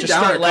up. And I just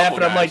start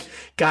laughing. I'm like,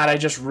 God, I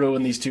just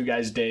ruined these 2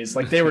 guys' days.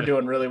 Like, they were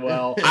doing really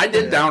well. I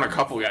did down a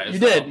couple guys. You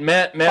did.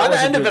 Matt by the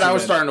end of it, I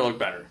was starting to look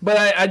better. But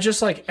I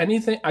just, like,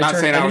 anything. I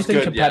turned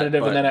anything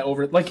competitive, and then I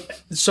over. Like,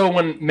 so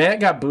when Matt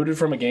got booted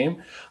from a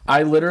game,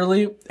 I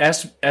literally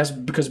asked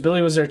because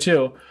Billy was there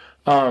too,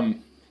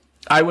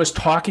 I was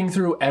talking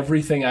through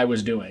everything I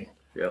was doing.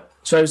 Yeah.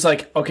 So I was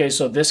like, okay,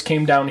 so this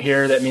came down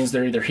here. That means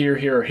they're either here,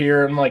 here, or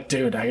here. I'm like,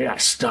 dude, I gotta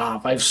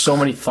stop. I have so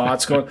many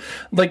thoughts going.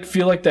 Like,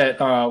 feel like that.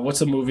 What's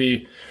the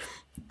movie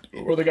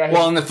where the guy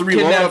in the Three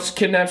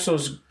kidnaps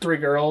those 3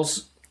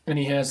 girls, and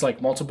he has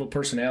like multiple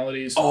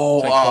personalities.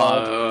 Something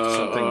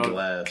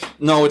Glass.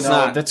 No, it's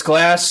not. That's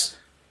Glass.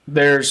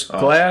 There's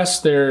Glass.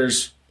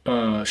 There's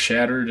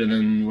Shattered, and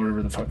then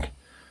whatever the fuck.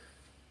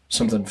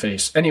 Something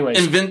face. Anyways.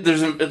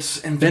 It's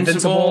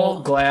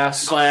Invincible,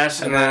 Glass,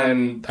 and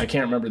then I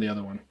can't remember the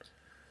other one.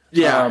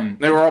 Yeah,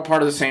 they were all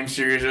part of the same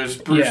series. It was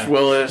Bruce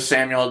Willis,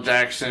 Samuel L.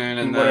 Jackson,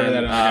 and whatever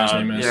then that other guy's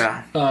name is.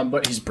 Yeah,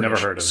 but he's British.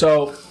 Never heard of it.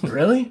 So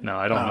really? No,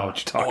 I don't know what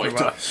you're talking it's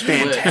a about.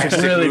 fantastic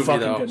It's really movie,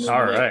 fucking though. good movie.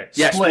 All right.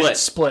 Yeah,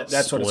 Split.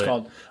 That's what it's Split.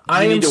 called.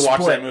 You need to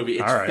watch that movie.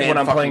 It's All right. When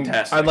I'm playing,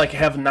 fantastic. I like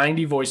have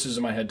 90 voices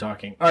in my head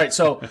talking. All right,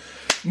 so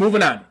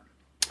moving on.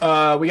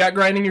 We got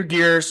grinding your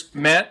gears.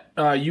 Matt,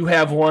 you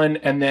have one,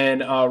 and then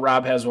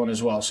Rob has one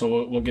as well.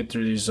 So we'll get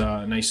through these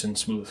nice and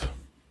smooth.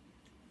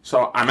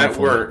 So I'm at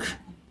work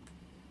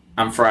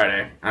on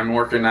Friday. I'm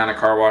working on a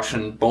car wash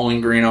in Bowling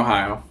Green,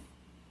 Ohio.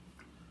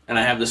 And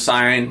I have the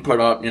sign put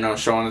up,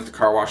 showing that the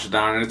car wash is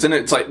down. And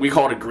it's like, we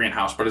call it a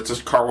greenhouse, but it's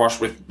a car wash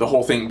with the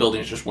whole building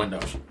is just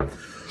windows.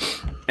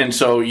 And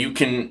so you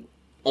can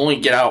only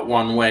get out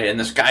one way. And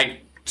this guy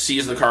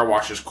sees the car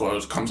wash is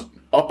closed, comes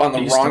up on the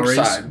wrong stories,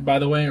 side. by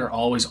the way, are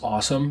always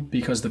awesome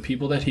because the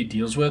people that he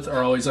deals with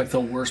are always like the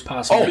worst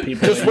possible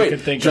people just that wait, you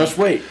could think just of.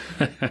 wait.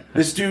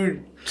 This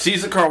dude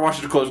sees the car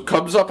wash is closed,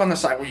 comes up on the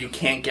side where you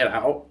can't get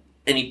out,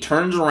 and he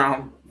turns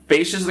around,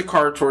 faces the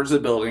car towards the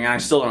building, and I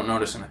still don't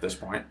notice him at this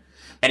point,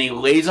 and he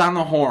lays on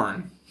the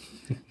horn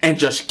and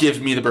just gives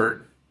me the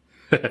bird.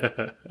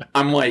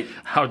 I'm like,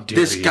 how dare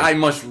this you? guy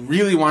must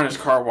really want his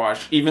car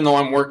wash, even though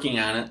I'm working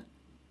on it,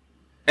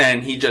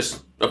 and he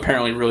just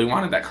apparently really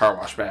wanted that car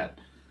wash bad.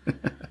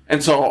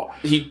 And so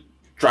he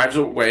drives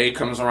away,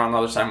 comes around the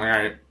other side. I'm like,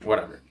 all right,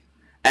 whatever.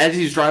 As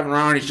he's driving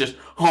around, he's just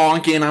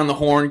honking on the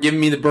horn, giving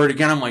me the bird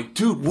again. I'm like,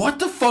 dude, what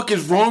the fuck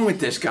is wrong with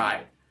this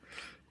guy?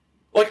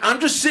 Like, I'm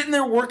just sitting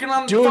there working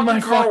on Doing my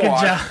car fucking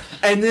wash, job.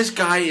 and this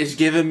guy is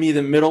giving me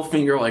the middle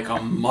finger like a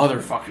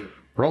motherfucker.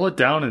 Roll it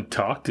down and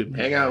talk to me.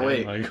 Hang on, man.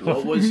 wait. Like,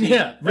 What was he?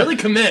 Yeah, really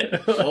commit.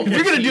 If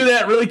you're going to do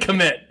that, really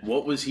commit.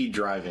 What was he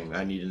driving?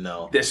 I need to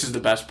know. This is the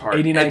best part.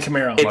 89 It's-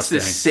 Camaro. It's Mustang.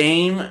 the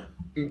same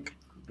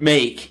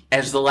make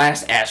as the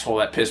last asshole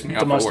that pissed me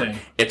off. Mustang.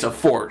 It's a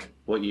Ford.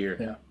 What year?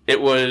 Yeah.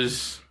 It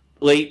was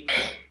early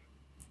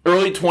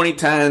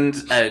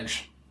 2010s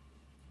Edge.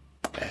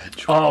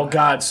 Oh,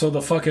 God. So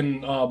the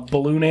fucking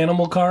balloon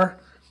animal car?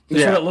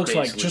 That's what it looks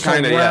like. basically. Just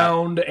Kinda, a yeah.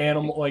 round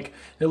animal. Like,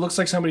 it looks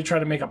like somebody tried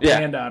to make a Yeah.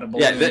 panda out of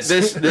Yeah, balloons.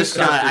 this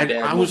guy,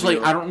 Dad I was like,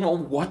 mobile. I don't know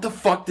what the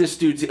fuck this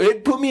dude's.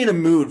 It put me in a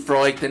mood for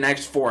like the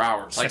next 4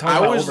 hours. Like, Talk I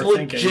about was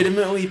overthinking.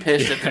 legitimately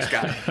pissed at this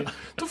guy.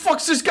 the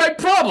fuck's this guy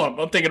problem?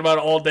 I'm thinking about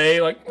it all day.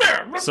 Like,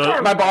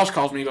 So- My boss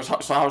calls me, he goes,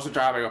 so how was the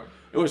job? I go,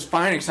 it was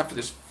fine except for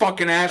this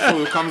fucking asshole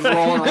who comes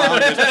rolling around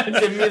just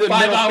giving me the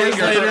 5 middle hours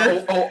finger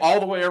later. all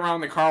the way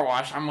around the car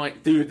wash. I'm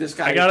like, dude, this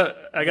guy I gotta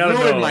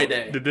ruined know. my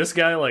day. Did this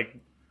guy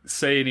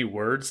say any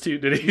words to you?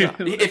 Did he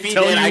If he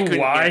tell did, I you couldn't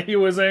why hear. he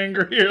was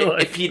angry? Or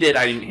like, If he did,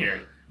 I didn't hear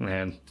it.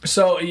 man,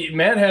 So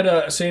Matt had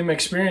a same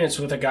experience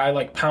with a guy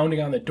like pounding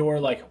on the door,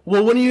 like,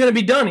 "Well, when are you gonna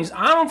be done?"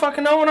 I don't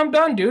fucking know when I'm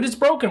done, dude. It's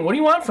broken. What do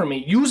you want from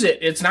me? Use it.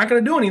 It's not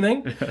gonna do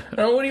anything.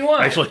 What do you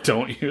want? actually,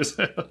 don't use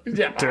it.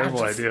 Yeah,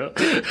 Terrible idea.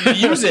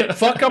 use it.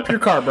 Fuck up your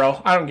car,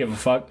 bro. I don't give a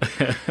fuck.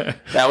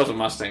 That was a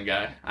Mustang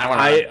guy. I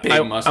want a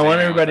big Mustang. I want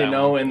guy everybody with to that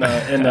know one.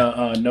 in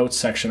the notes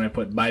section I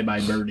put "Bye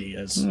Bye Birdie"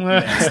 as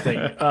Matt's thing.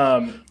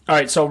 All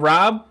right, so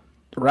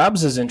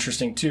Rob's is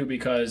interesting too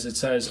because it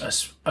says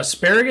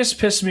asparagus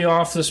pissed me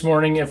off this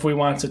morning. If we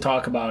want to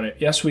talk about it,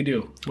 yes, we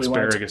do. We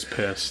Asparagus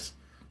pissed.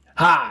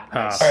 Ha!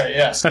 All right,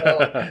 yeah. So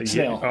I'm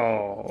Snail.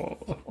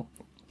 Oh,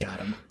 Got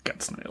him. got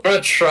snailed.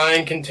 gonna try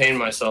and contain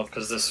myself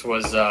because this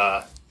was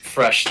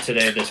fresh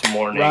today, this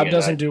morning. Rob and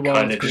doesn't I do well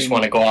Kind with of just green.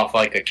 want to go off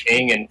like a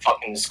king and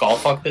fucking skull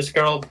fuck this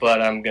girl,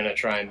 but I'm gonna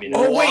try and be.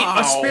 nice. Oh wait,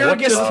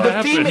 asparagus. What The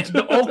just theme.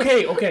 happened?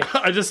 Okay.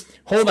 I just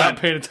Hold stopped on.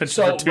 paying attention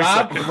So for 2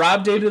 Rob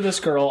seconds. dated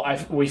this girl.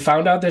 We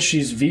found out that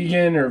she's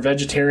vegan or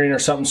vegetarian or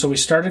something. So we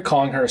started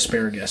calling her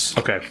asparagus.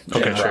 Okay,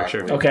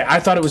 sure. Okay, I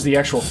thought it was the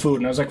actual food,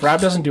 and I was like,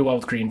 Rob doesn't do well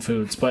with green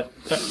foods, but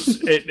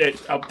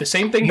the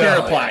same thing here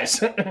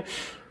applies.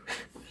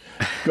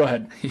 Go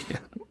ahead.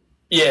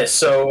 Yeah,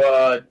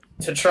 so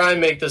to try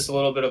and make this a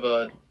little bit of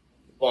a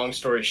long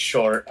story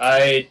short,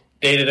 I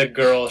dated a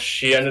girl.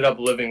 She ended up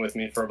living with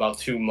me for about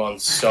 2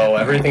 months. So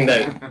everything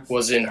that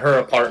was in her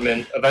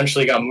apartment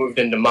eventually got moved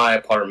into my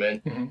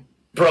apartment.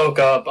 Broke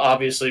up.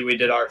 Obviously, we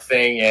did our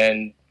thing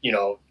and,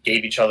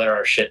 gave each other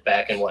our shit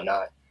back and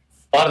whatnot.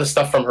 A lot of the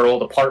stuff from her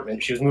old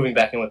apartment, she was moving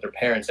back in with her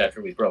parents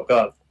after we broke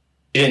up.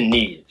 She didn't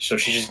need it, so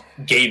she just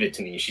gave it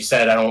to me. She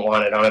said, I don't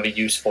want it. I don't have a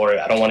use for it.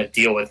 I don't want to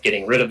deal with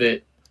getting rid of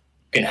it.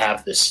 You can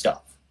have this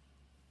stuff.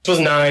 This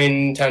was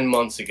 9-10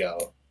 months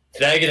ago.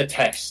 Today I get a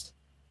text.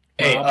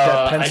 Hey, Rob,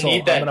 that I pencil. need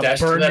I'm that gonna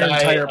desk burn that your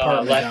entire I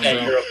apartment left down,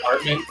 at bro. your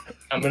apartment.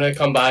 I'm going to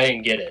come by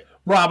and get it.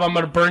 Rob, I'm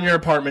going to burn your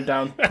apartment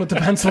down. Put the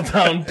pencil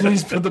down.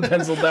 Please put the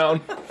pencil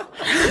down.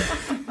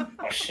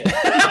 Oh, shit.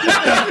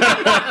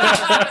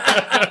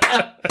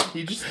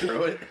 You just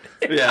threw it.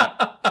 Yeah.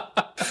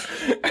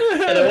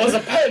 And it was a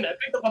pen. I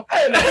picked up a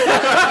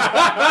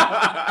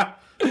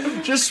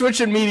pen. Just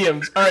switching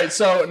mediums. All right,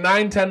 so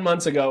 9-10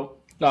 months ago,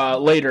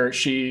 later,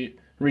 she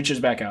reaches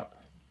back out.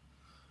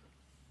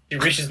 She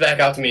reaches back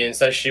out to me and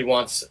says she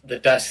wants the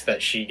desk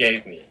that she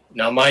gave me.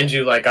 Now, mind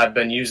you, like, I've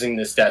been using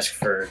this desk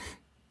for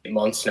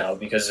months now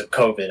because of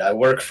COVID. I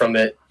work from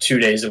it 2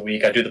 days a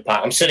week. I do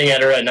I'm sitting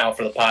at it right now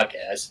for the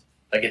podcast.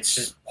 Like, it's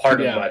just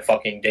part of my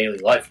fucking daily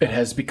life. It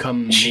has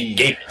become She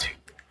gave it to me.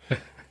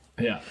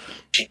 Yeah.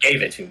 She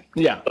gave it to me.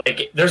 Yeah.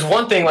 Like, there's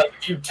one thing, like,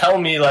 if you tell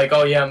me, like,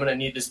 oh, yeah, I'm going to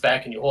need this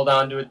back, and you hold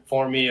on to it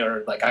for me,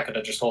 or, like, I could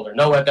have just told her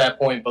no at that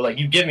point, but, like,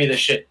 you give me this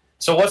shit.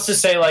 So what's to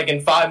say, like,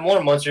 in 5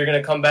 more months, you're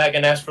going to come back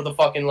and ask for the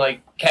fucking,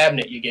 like,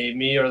 cabinet you gave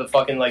me, or the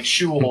fucking, like,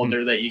 shoe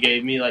holder that you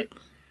gave me? Like,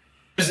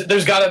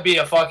 there's got to be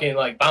a fucking,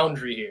 like,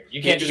 boundary here.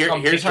 You can't just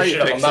come here's pick how your you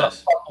shit up. fix I'm not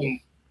this. a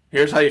fucking...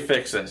 Here's how you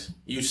fix this.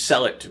 You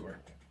sell it to her.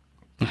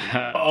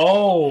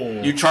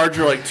 Oh. You charge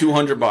her like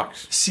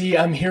 $200. See,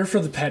 I'm here for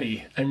the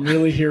petty. I'm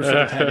really here for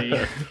the petty.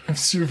 I'm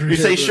super You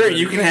say, sure,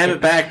 you can have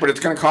it back, but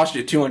it's going to cost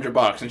you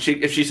 $200. And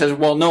if she says,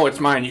 well, no, it's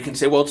mine, you can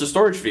say, well, it's a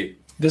storage fee.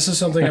 This is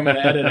something I'm going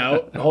to edit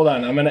out. Hold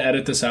on, I'm going to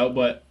edit this out,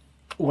 but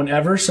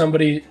whenever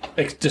somebody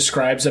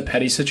describes a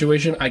petty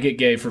situation, I get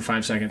gay for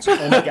 5 seconds.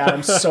 Oh my God,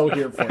 I'm so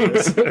here for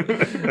this.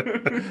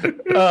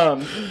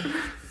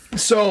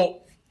 So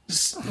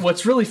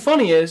what's really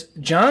funny is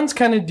John's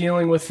kind of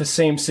dealing with the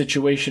same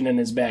situation in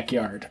his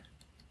backyard.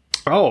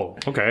 Oh,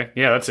 okay.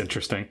 Yeah, that's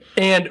interesting.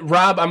 And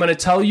Rob, I'm going to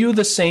tell you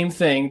the same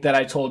thing that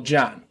I told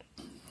John.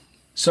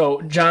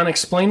 So, John,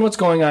 explain what's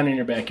going on in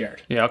your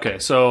backyard. Yeah, okay.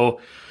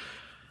 So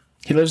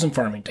he lives in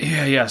Farmington.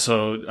 Yeah.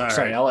 So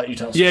sorry, I'll let you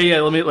tell.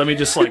 Yeah. Let me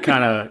just like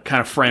kind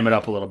of frame it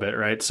up a little bit,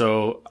 right?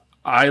 So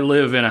I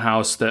live in a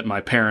house that my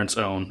parents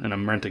own, and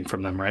I'm renting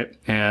from them, right?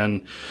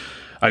 And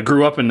I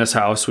grew up in this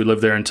house. We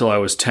lived there until I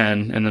was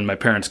 10, and then my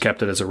parents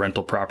kept it as a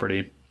rental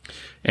property.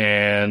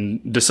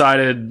 And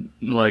decided,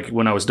 like,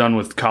 when I was done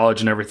with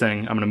college and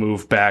everything, I'm going to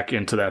move back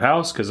into that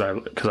house because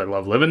I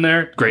love living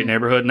there. Great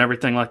neighborhood and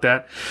everything like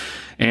that.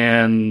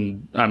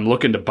 And I'm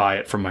looking to buy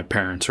it from my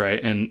parents,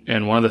 right?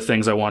 And one of the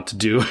things I want to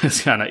do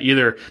is kind of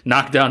either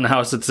knock down the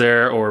house that's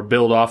there or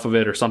build off of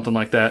it or something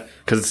like that,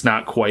 because it's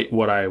not quite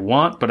what I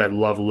want, but I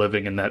love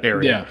living in that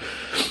area.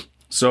 Yeah.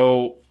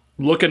 So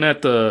looking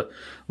at the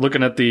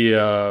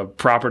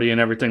property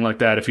and everything like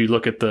that, if you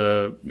look at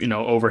the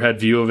overhead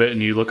view of it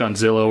and you look on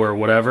Zillow or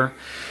whatever,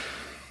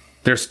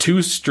 there's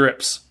 2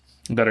 strips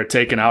that are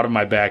taken out of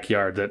my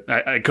backyard that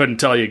I couldn't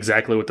tell you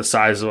exactly what the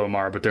size of them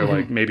are, but they're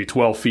like maybe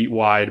 12 feet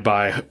wide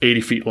by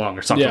 80 feet long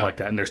or something like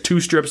that. And there's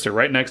 2 strips, they're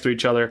right next to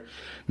each other,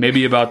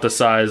 maybe about the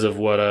size of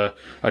what a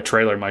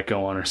trailer might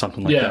go on or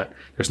something like that.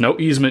 There's no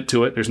easement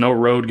to it. There's no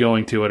road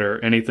going to it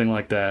or anything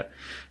like that.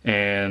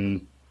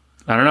 And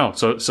I don't know.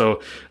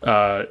 So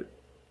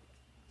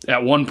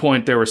at one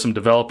point, there were some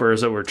developers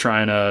that were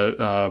trying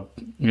to,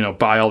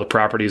 buy all the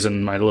properties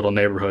in my little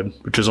neighborhood,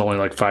 which is only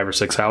like 5 or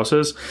 6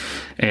 houses,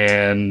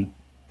 and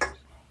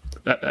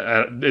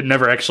it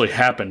never actually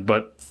happened.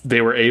 But they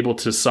were able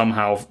to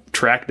somehow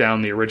track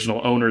down the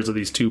original owners of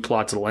these 2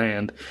 plots of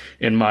land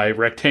in my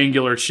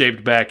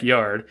rectangular-shaped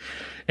backyard.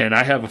 And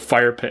I have a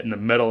fire pit in the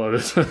middle of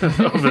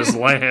this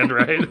land,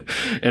 right?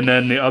 And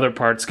then the other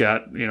part's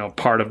got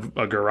part of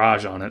a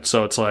garage on it.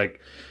 So it's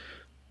like,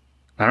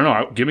 I don't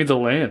know. Give me the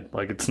land.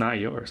 Like, it's not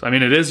yours. I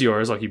mean, it is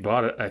yours. Like, you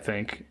bought it, I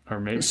think,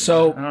 or maybe.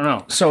 So I don't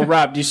know. So,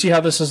 Rob, do you see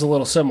how this is a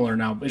little similar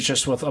now? It's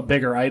just with a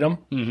bigger item,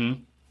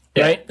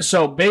 right?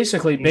 So,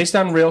 basically, based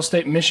on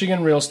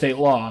Michigan real estate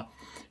law,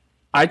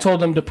 I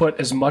told them to put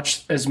as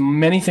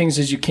many things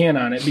as you can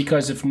on it,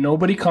 because if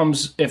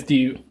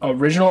the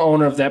original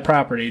owner of that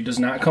property does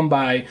not come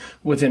by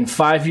within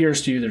 5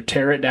 years to either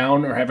tear it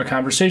down or have a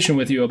conversation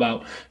with you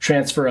about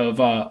transfer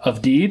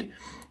of deed,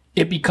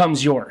 it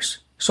becomes yours.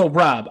 So,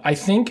 Rob, I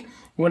think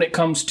when it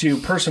comes to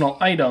personal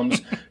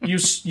items,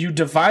 you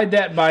divide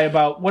that by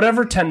about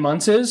whatever 10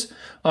 months is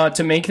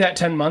to make that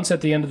 10 months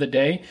at the end of the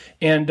day.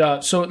 And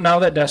so now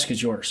that desk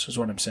is yours, is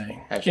what I'm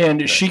saying.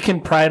 And she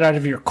can pry it out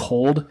of your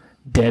cold,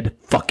 dead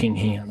fucking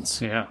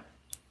hands. Yeah.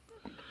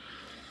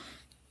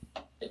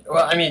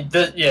 Well, I mean,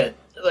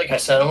 like I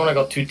said, I don't want to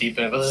go too deep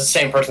in it, but it's the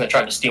same person that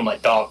tried to steal my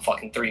dog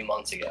fucking 3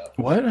 months ago.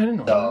 What? I didn't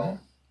know.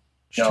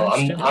 So, no,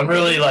 I'm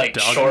really like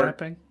dog short.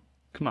 Rapping?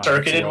 Come on,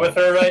 circuited with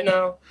her right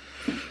now.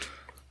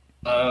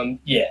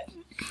 Yeah.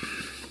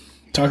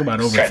 Talk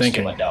about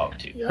overthinking. My dog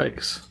too.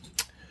 Yikes.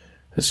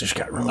 This just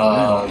got really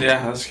bad.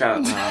 Yeah, that's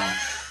got.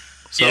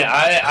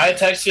 I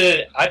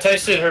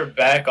texted her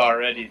back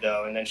already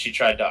though, and then she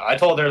tried to. I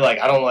told her, like,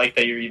 I don't like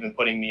that you're even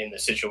putting me in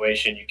this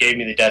situation. You gave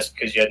me the desk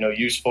because you had no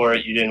use for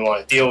it. You didn't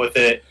want to deal with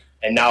it,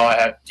 and now I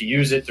have to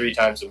use it 3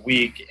 times a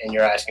week, and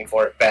you're asking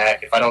for it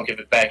back. If I don't give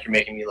it back, you're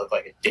making me look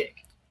like a dick.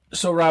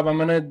 So, Rob, I'm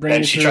going to bring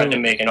And you she through... tried to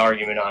make an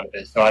argument out of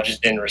it, so I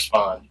just didn't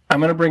respond. I'm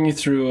going to bring you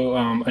through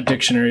a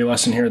dictionary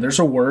lesson here. There's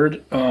a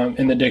word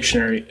in the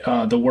dictionary.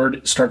 The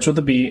word starts with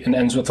a B and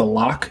ends with a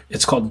lock.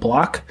 It's called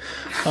block.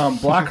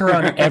 Block her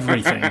on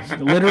everything.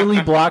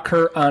 Literally block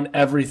her on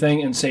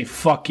everything and say,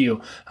 fuck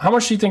you. How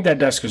much do you think that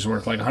desk is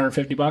worth? Like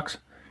 $150?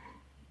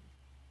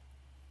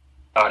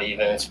 Not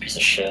even. It's a piece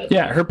of shit.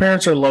 Yeah, her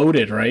parents are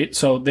loaded, right?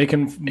 So they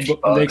can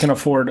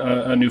afford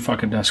a new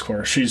fucking desk for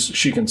her.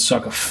 She can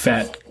suck a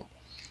fat...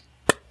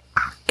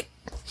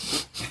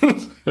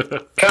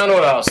 Kind of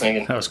what I was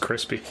thinking. That was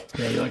crispy.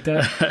 Yeah, you like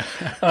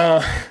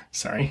that?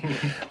 Sorry.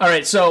 All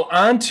right, so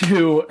on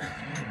to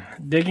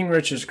Digging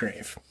Rich's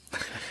grave.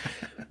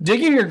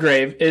 Digging Your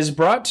Grave is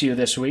brought to you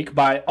this week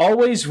by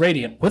Always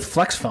Radiant with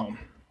Flex Foam.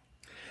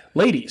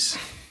 Ladies,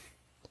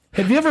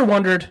 have you ever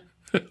wondered,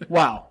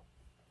 wow,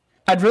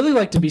 I'd really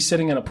like to be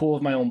sitting in a pool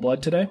of my own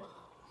blood today?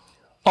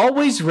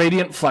 Always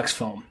Radiant Flex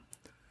Foam.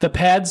 The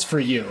pads for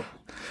you.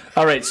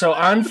 All right, so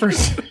on for...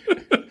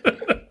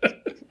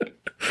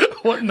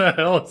 What in the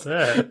hell is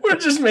that? We're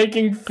just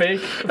making fake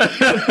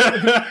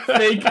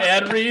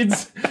ad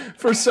reads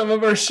for some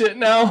of our shit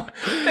now,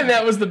 and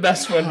that was the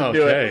best one to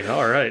do it. Okay,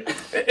 all right.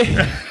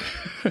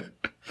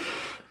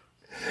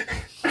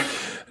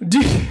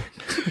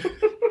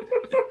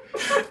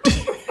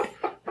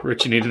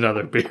 Rich, you need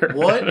another beer.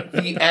 What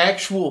the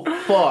actual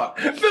fuck?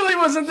 Billy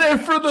wasn't there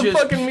for the Just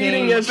fucking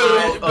meeting came yesterday.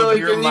 out of Billy,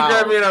 your can you mouth.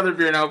 grab me another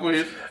beer now,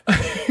 please?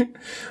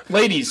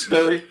 Ladies,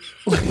 Billy.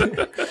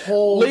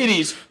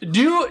 ladies,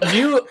 do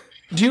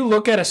you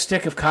look at a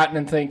stick of cotton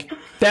and think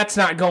that's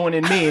not going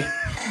in me?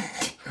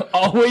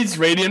 Always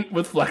Radiant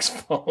with Flex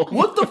Foam.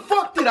 What the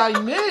fuck did I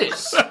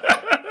miss?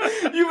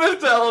 You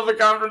missed a hell of a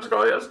conference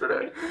call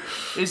yesterday.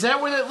 Is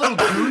that where that little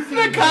goo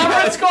thing? The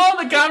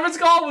conference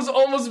call was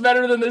almost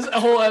better than this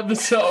whole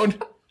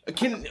episode.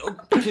 Can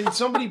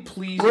somebody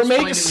please We're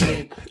explain making- to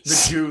me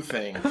the goo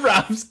thing?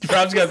 Rob's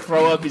gonna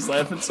throw up. He's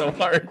laughing so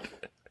hard.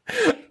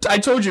 I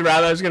told you,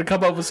 Rob, I was gonna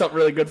come up with something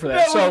really good for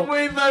that. That was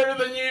way better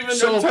than you even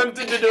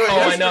attempted to do it I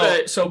yesterday.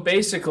 know. So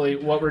basically,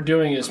 what we're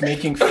doing is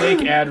making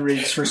fake ad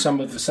reads for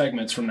some of the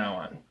segments from now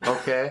on.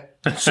 Okay.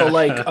 So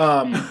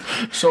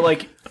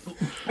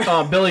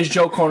Billy's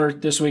Joke Corner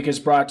this week is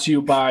brought to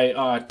you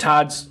by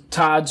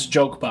Todd's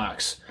Joke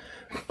Box.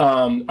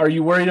 Are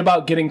you worried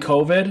about getting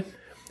COVID?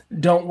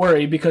 Don't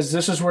worry, because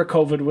this is where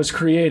COVID was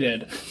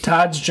created.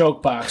 Todd's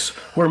Joke Box,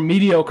 where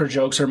mediocre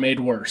jokes are made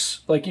worse.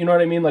 Like, you know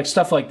what I mean? Like,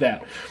 stuff like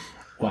that.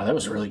 Wow, that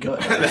was really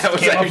good. That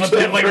was Came up with actually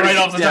that, like, right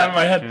off the yeah. top of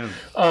my head.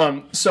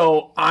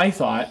 So I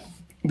thought,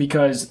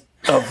 because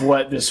of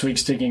what this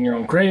week's Digging Your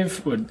Own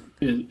Grave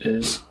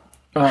is,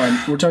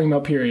 we're talking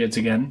about periods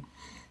again.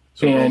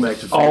 So going And back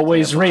to fake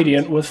Always tampons.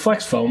 Radiant with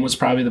Flex Foam was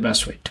probably the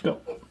best way to go.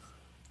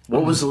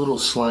 What was the little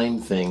slime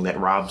thing that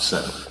Rob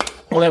sent?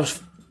 Well, that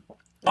was...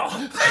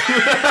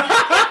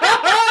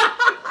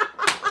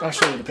 I'll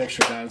show you the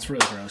picture, Don. It's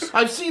really gross.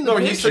 I've seen the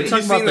He's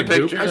picture. seen the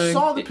picture. I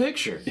saw the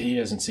picture. He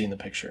hasn't seen the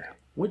picture.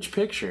 Which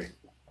picture?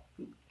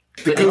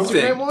 The goop Instagram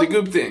thing. one? The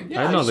goop thing.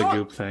 Yeah, I know the saw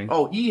goop it. thing.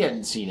 Oh, he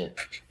hadn't seen it.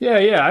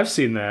 Yeah, I've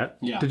seen that.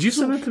 Yeah. Did you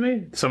send it to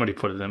me? Somebody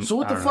put it in. So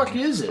what the fuck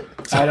is it?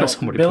 I don't.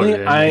 Somebody Billy, put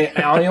it in.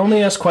 I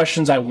only ask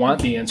questions I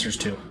want the answers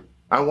to.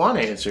 I want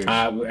answers.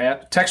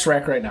 Text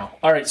rack right now.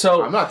 All right,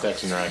 so I'm not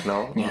texting right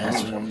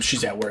now.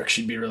 she's at work.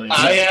 She'd be really.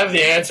 I have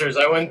the answers.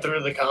 I went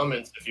through the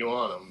comments if you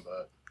want them,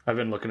 but I've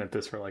been looking at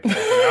this for like half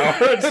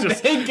an hour. It's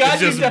just, Thank God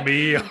it's just you got-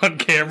 me on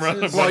camera. a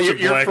Well, bunch you're of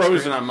black frozen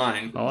screen. on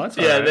mine. Oh, that's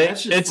Yeah, all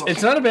right.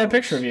 it's not a bad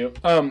picture of you.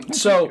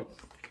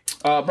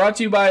 Brought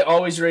to you by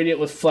Always Radiant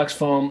with Flex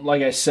Foam.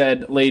 Like I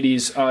said,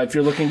 ladies, if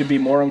you're looking to be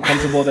more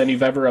uncomfortable than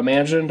you've ever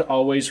imagined,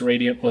 Always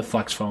Radiant with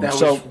Flex Foam. That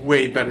was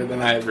way better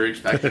than I ever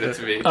expected it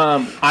to be.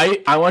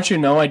 I want you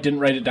to know I didn't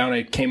write it down.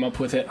 I came up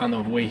with it on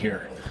the way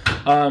here.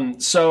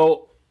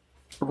 So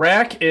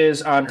Rack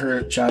is on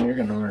her... John, you're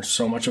going to learn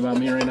so much about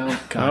me right now.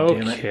 God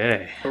damn it.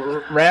 Okay.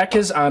 Rack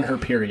is on her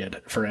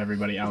period for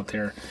everybody out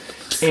there.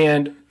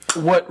 And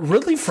what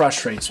really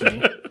frustrates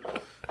me...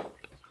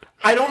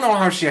 I don't know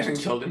how she hasn't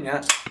killed him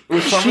yet.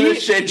 With some of the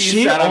shit he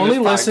she said on only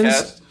this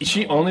podcast.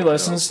 She only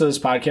listens to this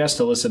podcast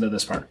to listen to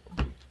this part.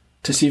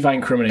 To see if I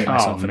incriminate Oh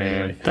myself in any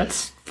man, way.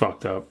 that's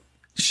fucked up.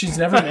 She's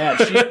never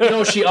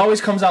mad. She always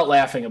comes out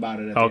laughing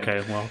about it. At the end.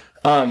 Okay,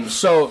 well,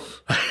 So,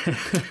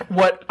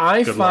 what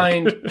I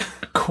find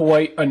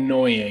quite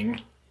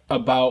annoying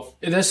about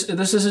this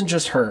isn't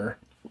just her.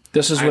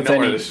 This is with know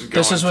where any. this is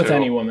This is going, with too.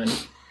 any woman.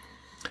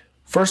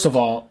 First of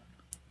all,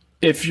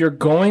 if you're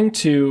going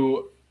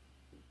to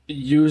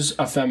use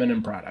a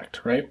feminine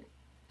product, right?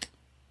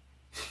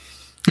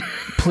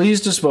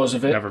 Please dispose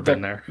of it. Never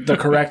been there. The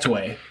correct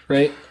way,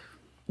 right?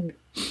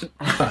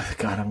 Oh,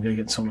 God, I'm gonna get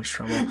in so much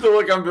trouble. The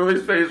look on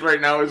Billy's face right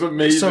now is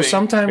amazing. So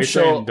sometimes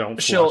You're saying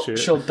don't flush it.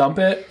 she'll dump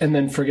it and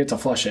then forget to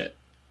flush it.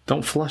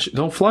 don't flush it.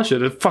 Don't flush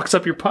it. It fucks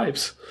up your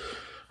pipes.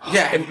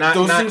 yeah, not-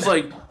 those not- things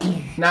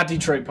like Not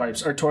Detroit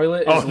pipes. Our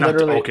toilet is Oh, not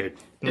literally okay.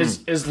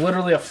 is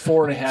literally a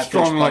 4.5 inch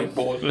strong pipe. like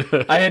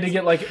bullet. I had to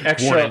get like 1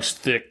 extra. inch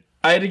thick.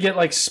 I had to get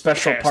like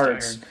special Cast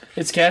parts. iron.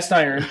 It's cast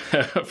iron.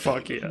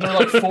 Fuck yeah. They're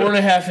like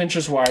 4.5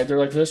 inches wide. They're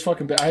like this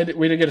fucking big.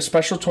 We had to get a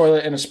special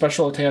toilet and a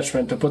special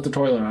attachment to put the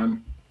toilet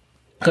on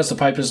because the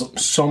pipe is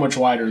so much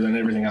wider than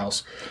everything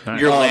else.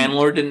 Your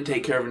landlord didn't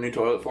take care of a new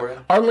toilet for you?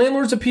 Our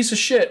landlord's a piece of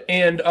shit,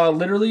 and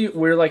literally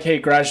we're like, hey,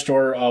 garage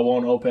door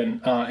won't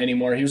open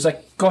anymore. He was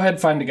like, go ahead,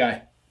 find a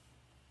guy.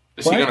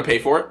 Is he going to pay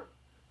for it?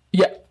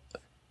 Yeah.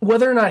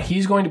 Whether or not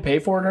he's going to pay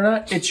for it or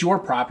not, it's your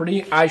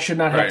property. I should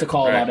not have to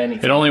call about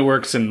anything. It only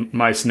works in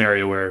my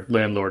scenario where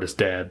landlord is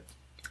dad.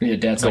 Yeah,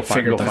 dad's like,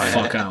 figure the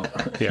fuck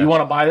out. Yeah. You want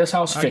to buy this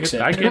house? Fix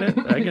it. I get it.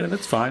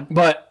 It's fine.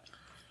 But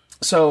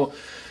so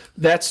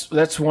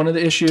that's one of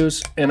the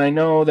issues, and I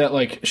know that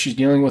like she's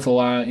dealing with a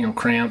lot,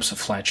 cramps,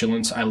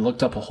 flatulence. I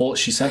looked up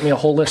she sent me a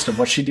whole list of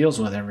what she deals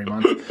with every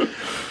month,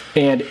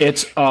 and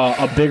it's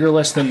a bigger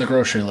list than the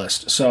grocery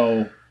list.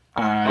 So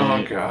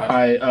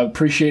I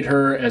appreciate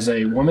her as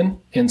a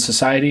woman in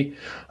society.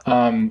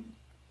 God,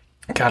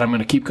 I'm going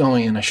to keep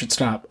going, and I should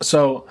stop.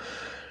 So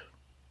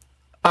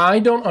I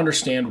don't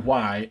understand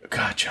why.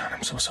 God, John,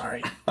 I'm so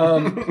sorry.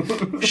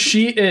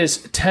 She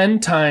is 10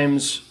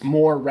 times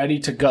more ready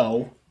to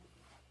go.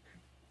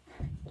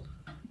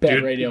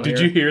 Bad radio Did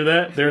here. you hear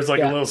that? There's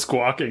like a little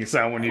squawking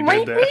sound when you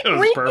did that. It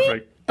was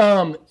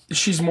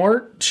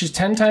perfect. She's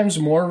 10 times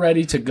more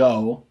ready to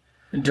go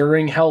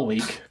during Hell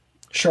Week,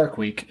 Shark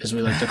Week, as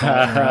we like to call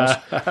it in our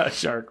house,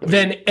 Shark Week.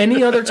 than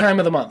any other time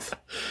of the month,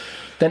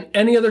 than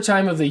any other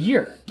time of the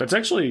year. That's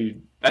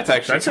actually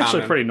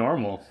common. pretty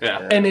normal.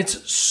 Yeah. And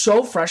it's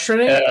so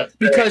frustrating that's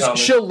very because common.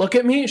 she'll look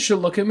at me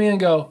and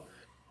go,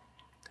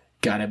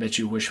 God, I bet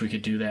you wish we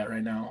could do that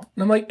right now.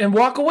 And I'm like, and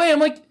walk away. I'm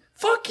like,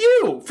 fuck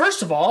you.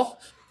 First of all,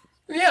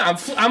 yeah,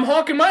 I'm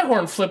honking my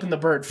horn, flipping the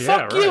bird.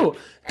 Fuck right. you.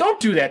 Don't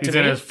do that He's to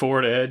in me. his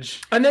Ford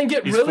Edge. And then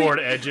get He's really Ford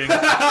edging.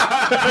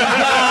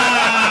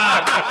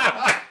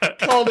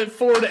 called it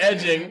Ford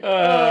edging.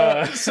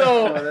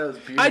 So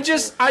I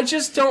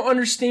just don't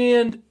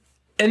understand.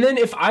 And then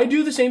if I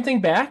do the same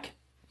thing back,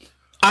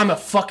 I'm a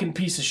fucking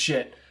piece of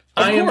shit.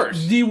 I am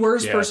the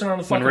worst person on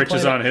the fucking when Rich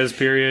planet. is on his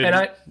period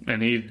And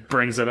and he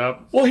brings it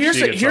up. Well, here's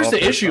she gets all the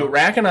pissed issue. off.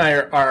 Rack and I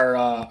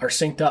are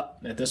synced up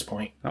at this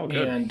point. Oh,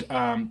 good.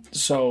 And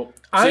So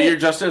you're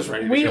just as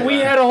ready. we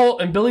had a whole,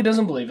 and Billy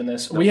doesn't believe in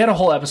this. We had a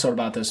whole episode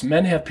about this.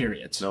 Men have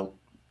periods. Nope.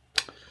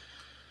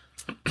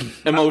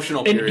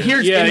 Emotional And period.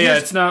 here's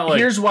it's not like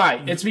here's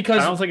why. It's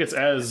because I don't think it's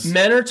as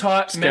men are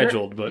taught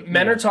scheduled, but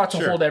men yeah, are taught to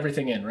sure. hold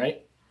everything in,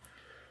 right?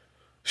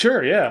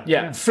 sure. Yeah,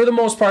 Yeah, for the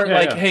most part,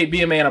 Yeah. hey,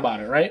 be a man about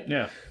it, right?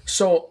 yeah.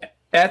 So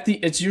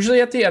it's usually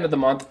at the end of the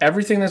month.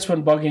 Everything that's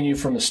been bugging you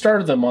from the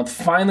start of the month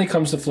finally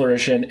comes to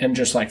fruition and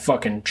just like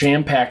fucking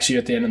jam packs you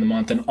at the end of the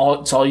month, and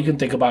it's all you can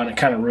think about, and it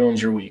kind of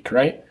ruins your week,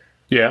 right?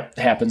 Yeah, It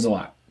happens a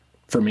lot,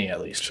 for me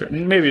at least. sure.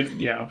 Maybe,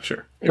 yeah,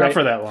 sure. Right. Not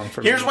for that long.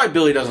 For Here's me. why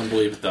Billy doesn't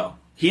believe it, though.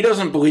 He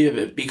doesn't believe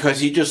it because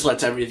he just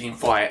lets everything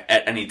fly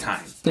at any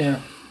time. Yeah.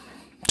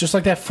 Just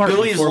like that fart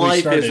Billy's before we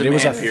life started. is a It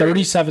was a man period.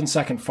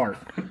 37-second fart.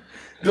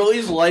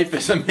 Billy's life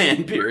is a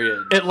man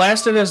period. It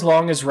lasted as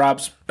long as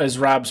Rob's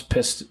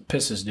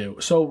pisses do.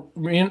 So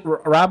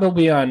Rob will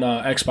be on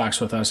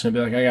Xbox with us and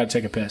he'll be like, I gotta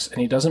take a piss, and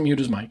he doesn't mute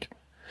his mic.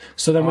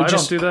 So then we I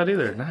just don't do that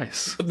either.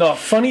 Nice. The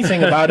funny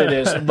thing about it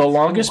is the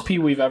longest pee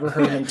we've ever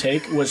heard him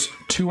take was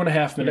 2.5 We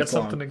got minutes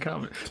something long. in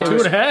common.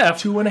 2.5.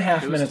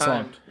 2.5 minutes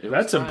long.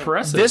 That's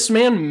impressive. This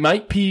man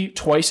might pee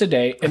twice a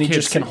day, and he can't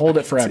just can see hold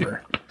it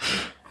forever.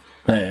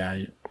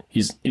 Yeah,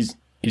 he's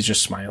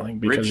just smiling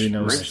because he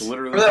knows. Rich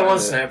literally. Remember that one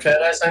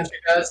Snapchat I sent you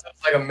guys? That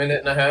was like a minute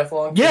and a half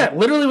long. Yeah,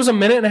 literally was a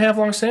minute and a half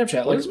long Snapchat.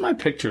 what Like, does my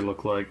picture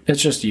look like?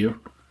 it's just you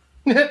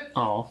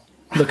Oh,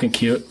 looking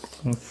cute.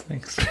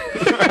 thanks.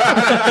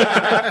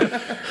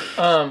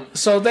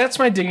 So that's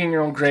my digging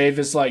your own grave.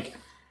 Is like,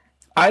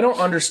 I don't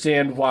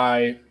understand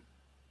why.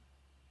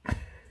 Damn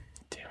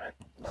it.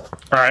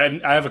 All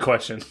right, I have a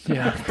question.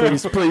 Yeah,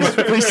 please save me.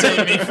 Please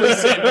save me.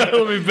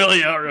 Let me bill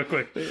you out real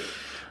quick.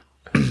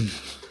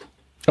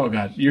 Oh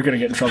God, you're gonna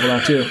get in trouble now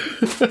too.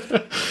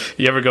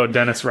 You ever go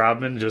Dennis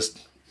Rodman?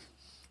 Just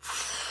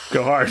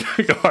go hard.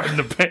 Go hard in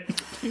the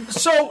paint.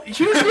 So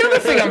here's the other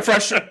thing I'm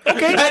frustrated.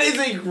 Okay. That is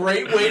a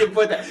great way to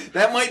put that.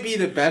 That might be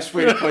the best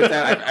way to put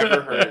that I've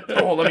ever heard.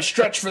 Oh, let me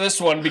stretch for this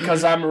one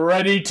because I'm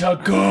ready to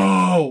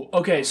go.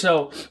 Okay,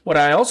 so what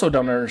I also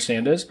don't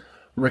understand is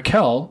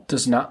Raquel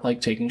does not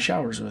like taking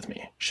showers with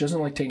me. She doesn't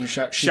like taking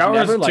showers.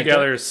 Showers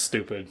together is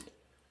stupid.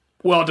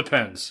 Well, it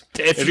depends.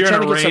 If you're in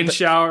trying a to get rain something-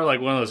 shower, like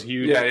one of those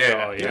huge.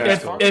 Yeah. Oh,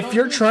 yeah. If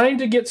you're trying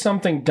to get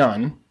something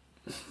done,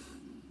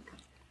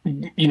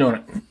 you know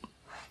what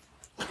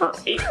I'm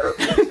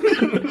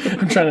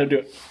trying to do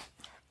it.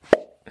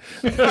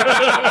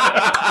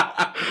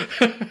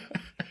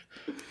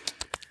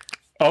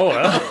 Oh,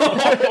 well.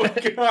 Oh,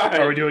 God.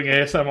 Are we doing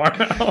ASMR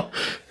now?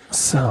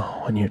 So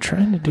when you're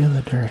trying to do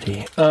the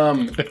dirty,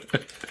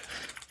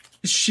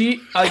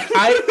 she like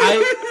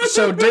I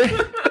so did.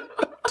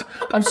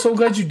 I'm so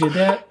glad you did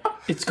that.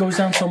 It goes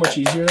down so much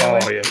easier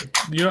that Oh, way. yeah.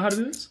 You know how to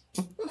do this?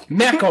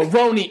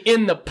 Macaroni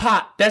in the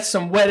pot. That's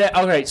some wet.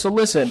 All right, so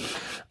listen.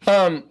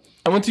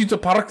 I want you to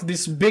park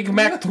this Big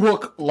Mac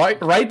truck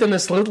right in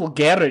this little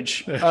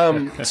garage.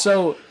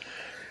 So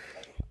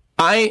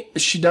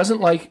she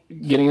doesn't like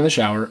getting in the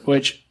shower,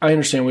 which I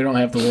understand. We don't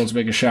have the world's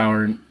biggest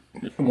shower. And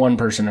one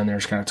person in there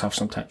is kind of tough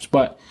sometimes.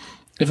 But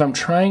if I'm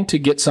trying to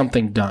get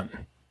something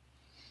done,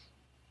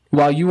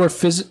 while you are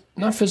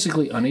not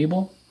physically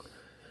unable,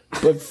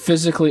 but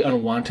physically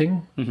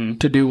unwanting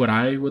to do what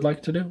I would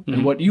like to do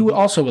and what you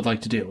also would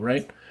like to do,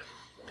 right?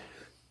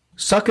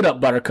 Suck it up,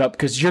 Buttercup,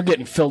 because you're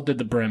getting filled to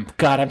the brim.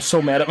 God, I'm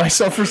so mad at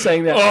myself for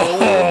saying that. Oh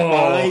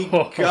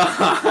my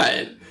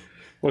God.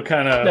 What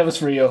kind of... That was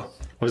for you.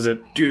 Was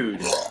it?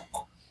 Dude.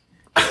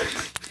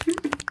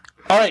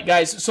 All right,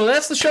 guys. So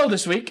that's the show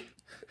this week.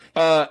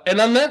 And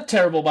on that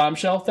terrible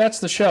bombshell, that's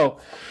the show.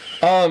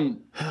 So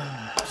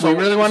we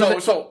really want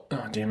to... Oh,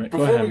 damn it.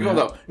 Before we go,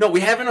 though. No,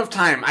 we have enough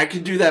time. I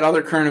could do that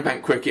other current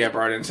event quickie I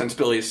brought in since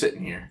Billy is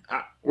sitting here.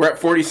 We're at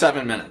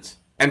 47 minutes.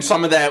 And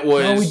some of that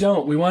was... No, we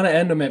don't. We want to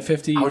end them at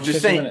 50 minutes. I was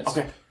just saying. Minutes.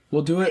 Okay.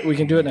 We'll do it. We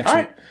can do it next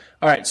week.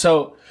 All right.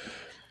 So,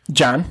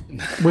 John,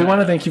 we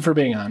want to thank you for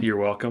being on. You're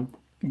welcome.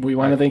 We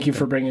want to thank you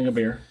for bringing a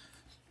beer.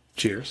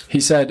 Cheers.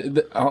 He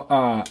said,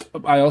 I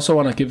also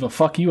want to give a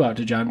fuck you out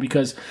to John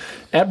because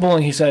at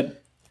bowling he said,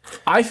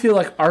 I feel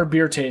like our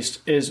beer taste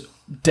is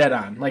dead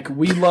on. Like,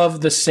 we love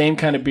the same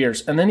kind of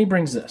beers. And then he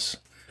brings this.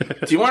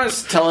 Do you want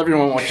to tell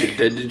everyone what you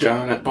did to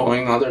John at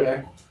bowling the other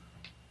day?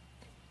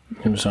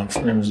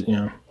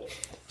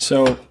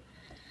 So,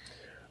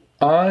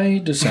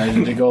 I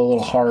decided to go a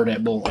little hard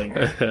at bowling.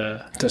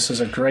 This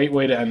is a great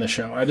way to end the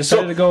show. I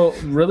decided to go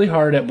really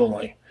hard at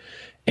bowling.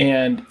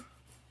 And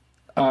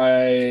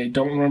I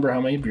don't remember how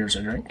many beers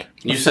I drank.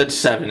 You said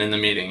 7 in the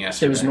meeting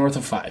yesterday. It was north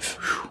of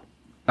 5.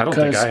 I don't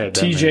think I had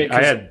that many.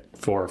 I had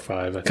 4 or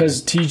 5.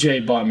 Because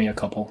TJ bought me a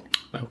couple.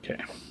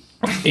 Okay.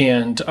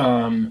 And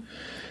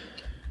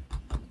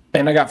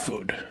I got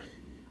food.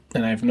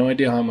 And I have no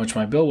idea how much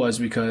my bill was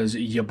because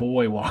your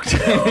boy walked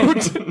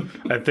out.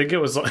 I think it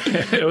was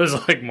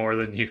like more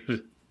than you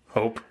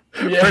hope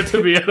for it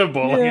to be at a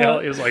bowling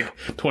alley. It was like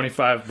 $25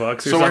 or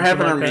something. So we're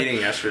having our meeting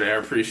yesterday,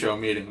 our pre-show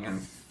meeting,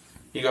 and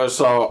he goes,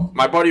 so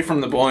my buddy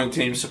from the bowling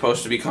team's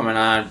supposed to be coming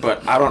on,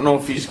 but I don't know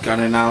if he's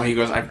gonna now. He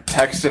goes, I've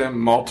texted him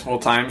multiple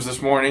times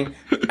this morning,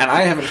 and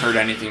I haven't heard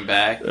anything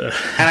back. And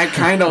I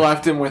kind of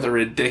left him with a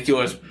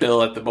ridiculous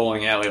bill at the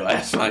bowling alley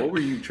last night. What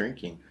were you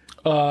drinking?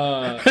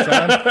 John,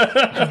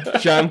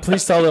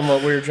 please tell them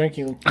what we were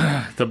drinking.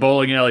 The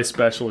bowling alley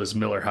special is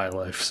Miller High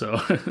Life, so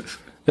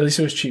at least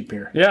it was cheap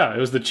beer. Yeah, it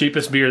was the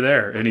cheapest beer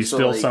there, and he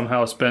still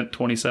somehow spent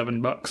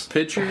 $27.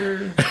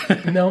 Pitcher?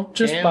 No,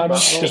 just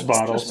bottles. Just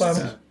bottles.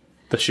 Yeah.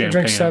 The champagne. I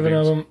drank 7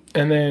 of them,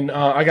 and then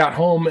I got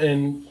home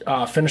and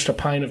finished a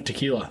pint of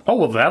tequila. Oh,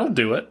 well, that'll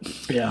do it.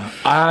 Yeah.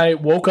 I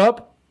woke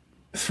up,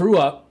 threw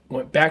up,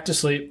 went back to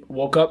sleep,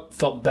 woke up,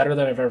 felt better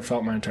than I've ever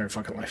felt in my entire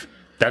fucking life.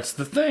 That's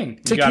the thing.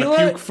 You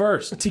gotta puke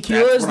first.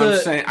 Tequila is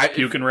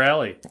puke and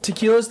rally.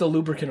 Tequila is the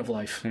lubricant of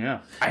life.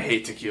 Yeah. I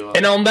hate tequila.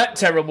 And on that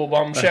terrible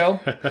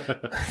bombshell,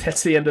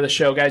 that's the end of the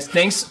show, guys.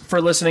 Thanks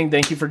for listening.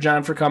 Thank you for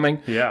John for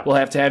coming. Yeah. We'll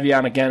have to have you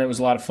on again. It was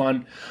a lot of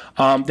fun.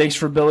 Thanks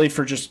for Billy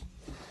for just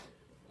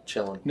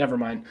chilling. Never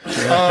mind.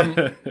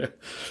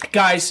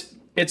 Guys,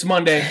 it's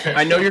Monday.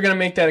 I know you're going to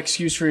make that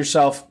excuse for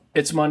yourself.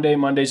 It's Monday.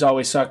 Mondays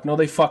always suck. No,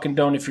 they fucking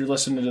don't if you're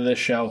listening to this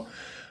show.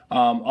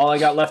 All I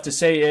got left to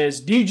say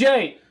is,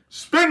 DJ...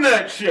 Spin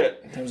that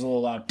shit. That was a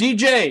little loud.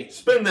 DJ.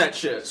 Spin that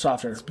shit.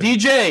 Softer.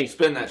 DJ.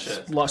 Spin that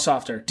shit.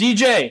 Softer.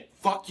 DJ.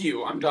 Fuck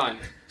you. I'm done.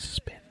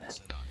 Spin that.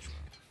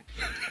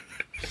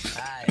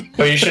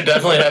 But you should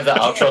definitely have the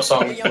outro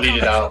song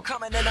bleeded out.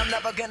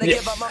 Yeah.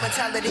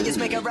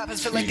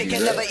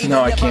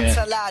 No, I can't.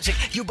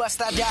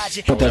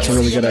 But that's a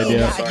really good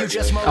idea.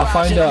 I'll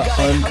find a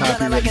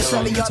uncopyrighted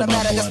song that's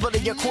about blood.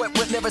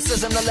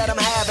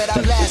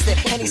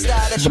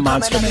 The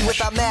Monster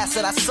Mash.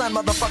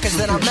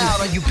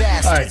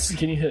 Alright,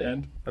 can you hit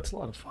end? That's a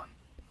lot of fun.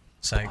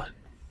 Psych.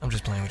 I'm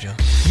just playing with you.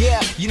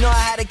 Yeah, you know I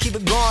had to keep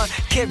it going.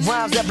 Kick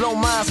rhymes that blow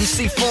minds from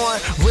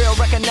C4. Real,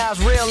 recognize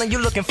real, and you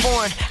looking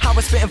foreign. I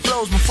was spitting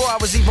flows before I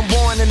was even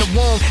born in the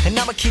womb. And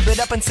I'ma keep it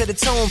up into the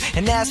tomb.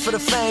 And as for the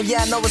fame,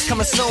 yeah, I know it's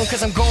coming soon.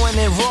 Cause I'm going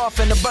in raw,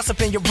 finna bust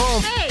up in your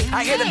room.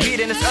 I hear the beat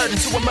and it's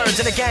urgent to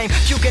emerge in the game.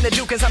 Puking the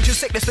juke cause I'm too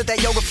sick to spit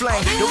that yoga flame.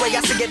 The way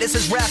I see it, this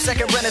is rap,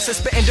 second renaissance.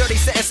 Spitting dirty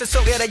sentences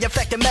so ill they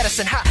affecting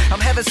medicine. Ha, I'm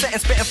heaven sent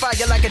and spitting fire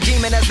like a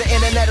demon. As the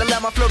internet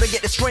allow my flow to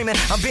get to streaming.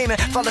 I'm beaming,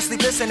 fall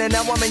asleep listening.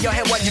 Now I'm in your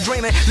head while you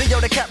dreaming.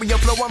 Leo DiCaprio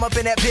flow, I'm up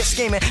in that bitch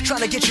scheming.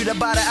 Trying to get you to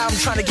buy the album,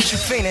 trying to get you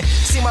fiending.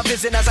 See my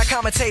vision as I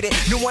commentated.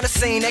 New on the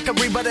scene, they could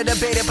rebut or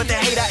debate it, but they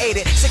hate I ate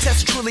it. Success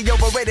is truly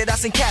overrated. I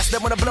seen cats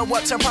that wanna blow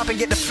up, turn pop and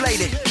get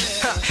deflated.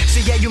 Huh. See,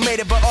 yeah, you made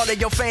it, but all of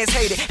your fans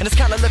hate it. And it's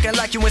kinda looking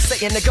like you and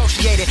Satan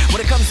negotiated. When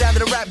it comes down to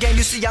the rap game,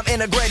 you see I'm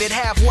integrated.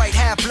 Half white,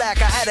 half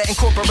black, I had to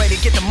incorporate it,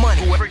 get the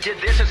money. Whoever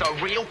did this is a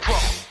real pro.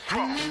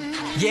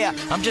 Yeah,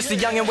 I'm just a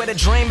youngin' with a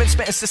dream, been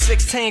spittin' since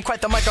 16,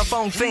 quite the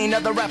microphone fiend.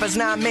 Other rappers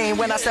not mean.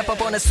 When I step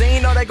up on the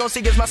scene, all they gon'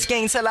 see is my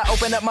scheme. Till I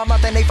open up my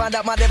mouth and they find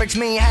out my lyrics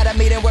mean. Had a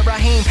meeting with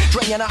Raheem,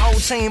 Dre and a whole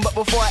team. But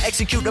before I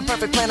execute the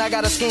perfect plan, I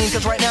got a scheme.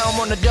 Cause right now I'm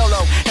on the dolo.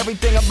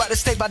 Everything about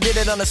this tape, I did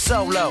it on a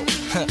solo.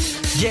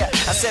 Yeah,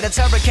 I said it's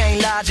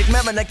hurricane logic,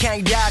 Mariner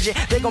can't dodge it.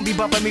 They gon' be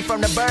bumping me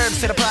from the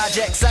burbs to the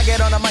projects. I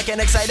get on a mic and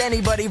excite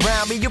anybody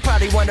round me. You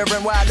probably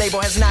wondering why a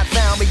label has not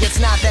found me. It's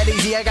not that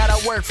easy, I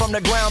gotta work from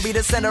the ground. Be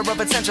the center of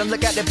attention,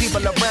 look at the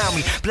people around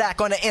me.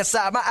 Black on the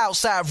inside, my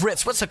outside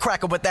rips. What's a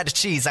cracker with that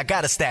cheese? I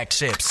gotta stack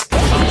chips.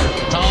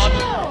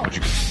 Todd, would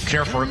you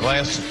care for a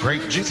glass of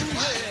grape juice?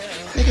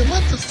 Nigga,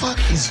 what the fuck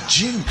is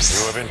juice?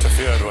 You have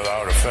interfered with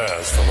our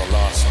affairs for the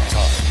last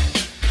time.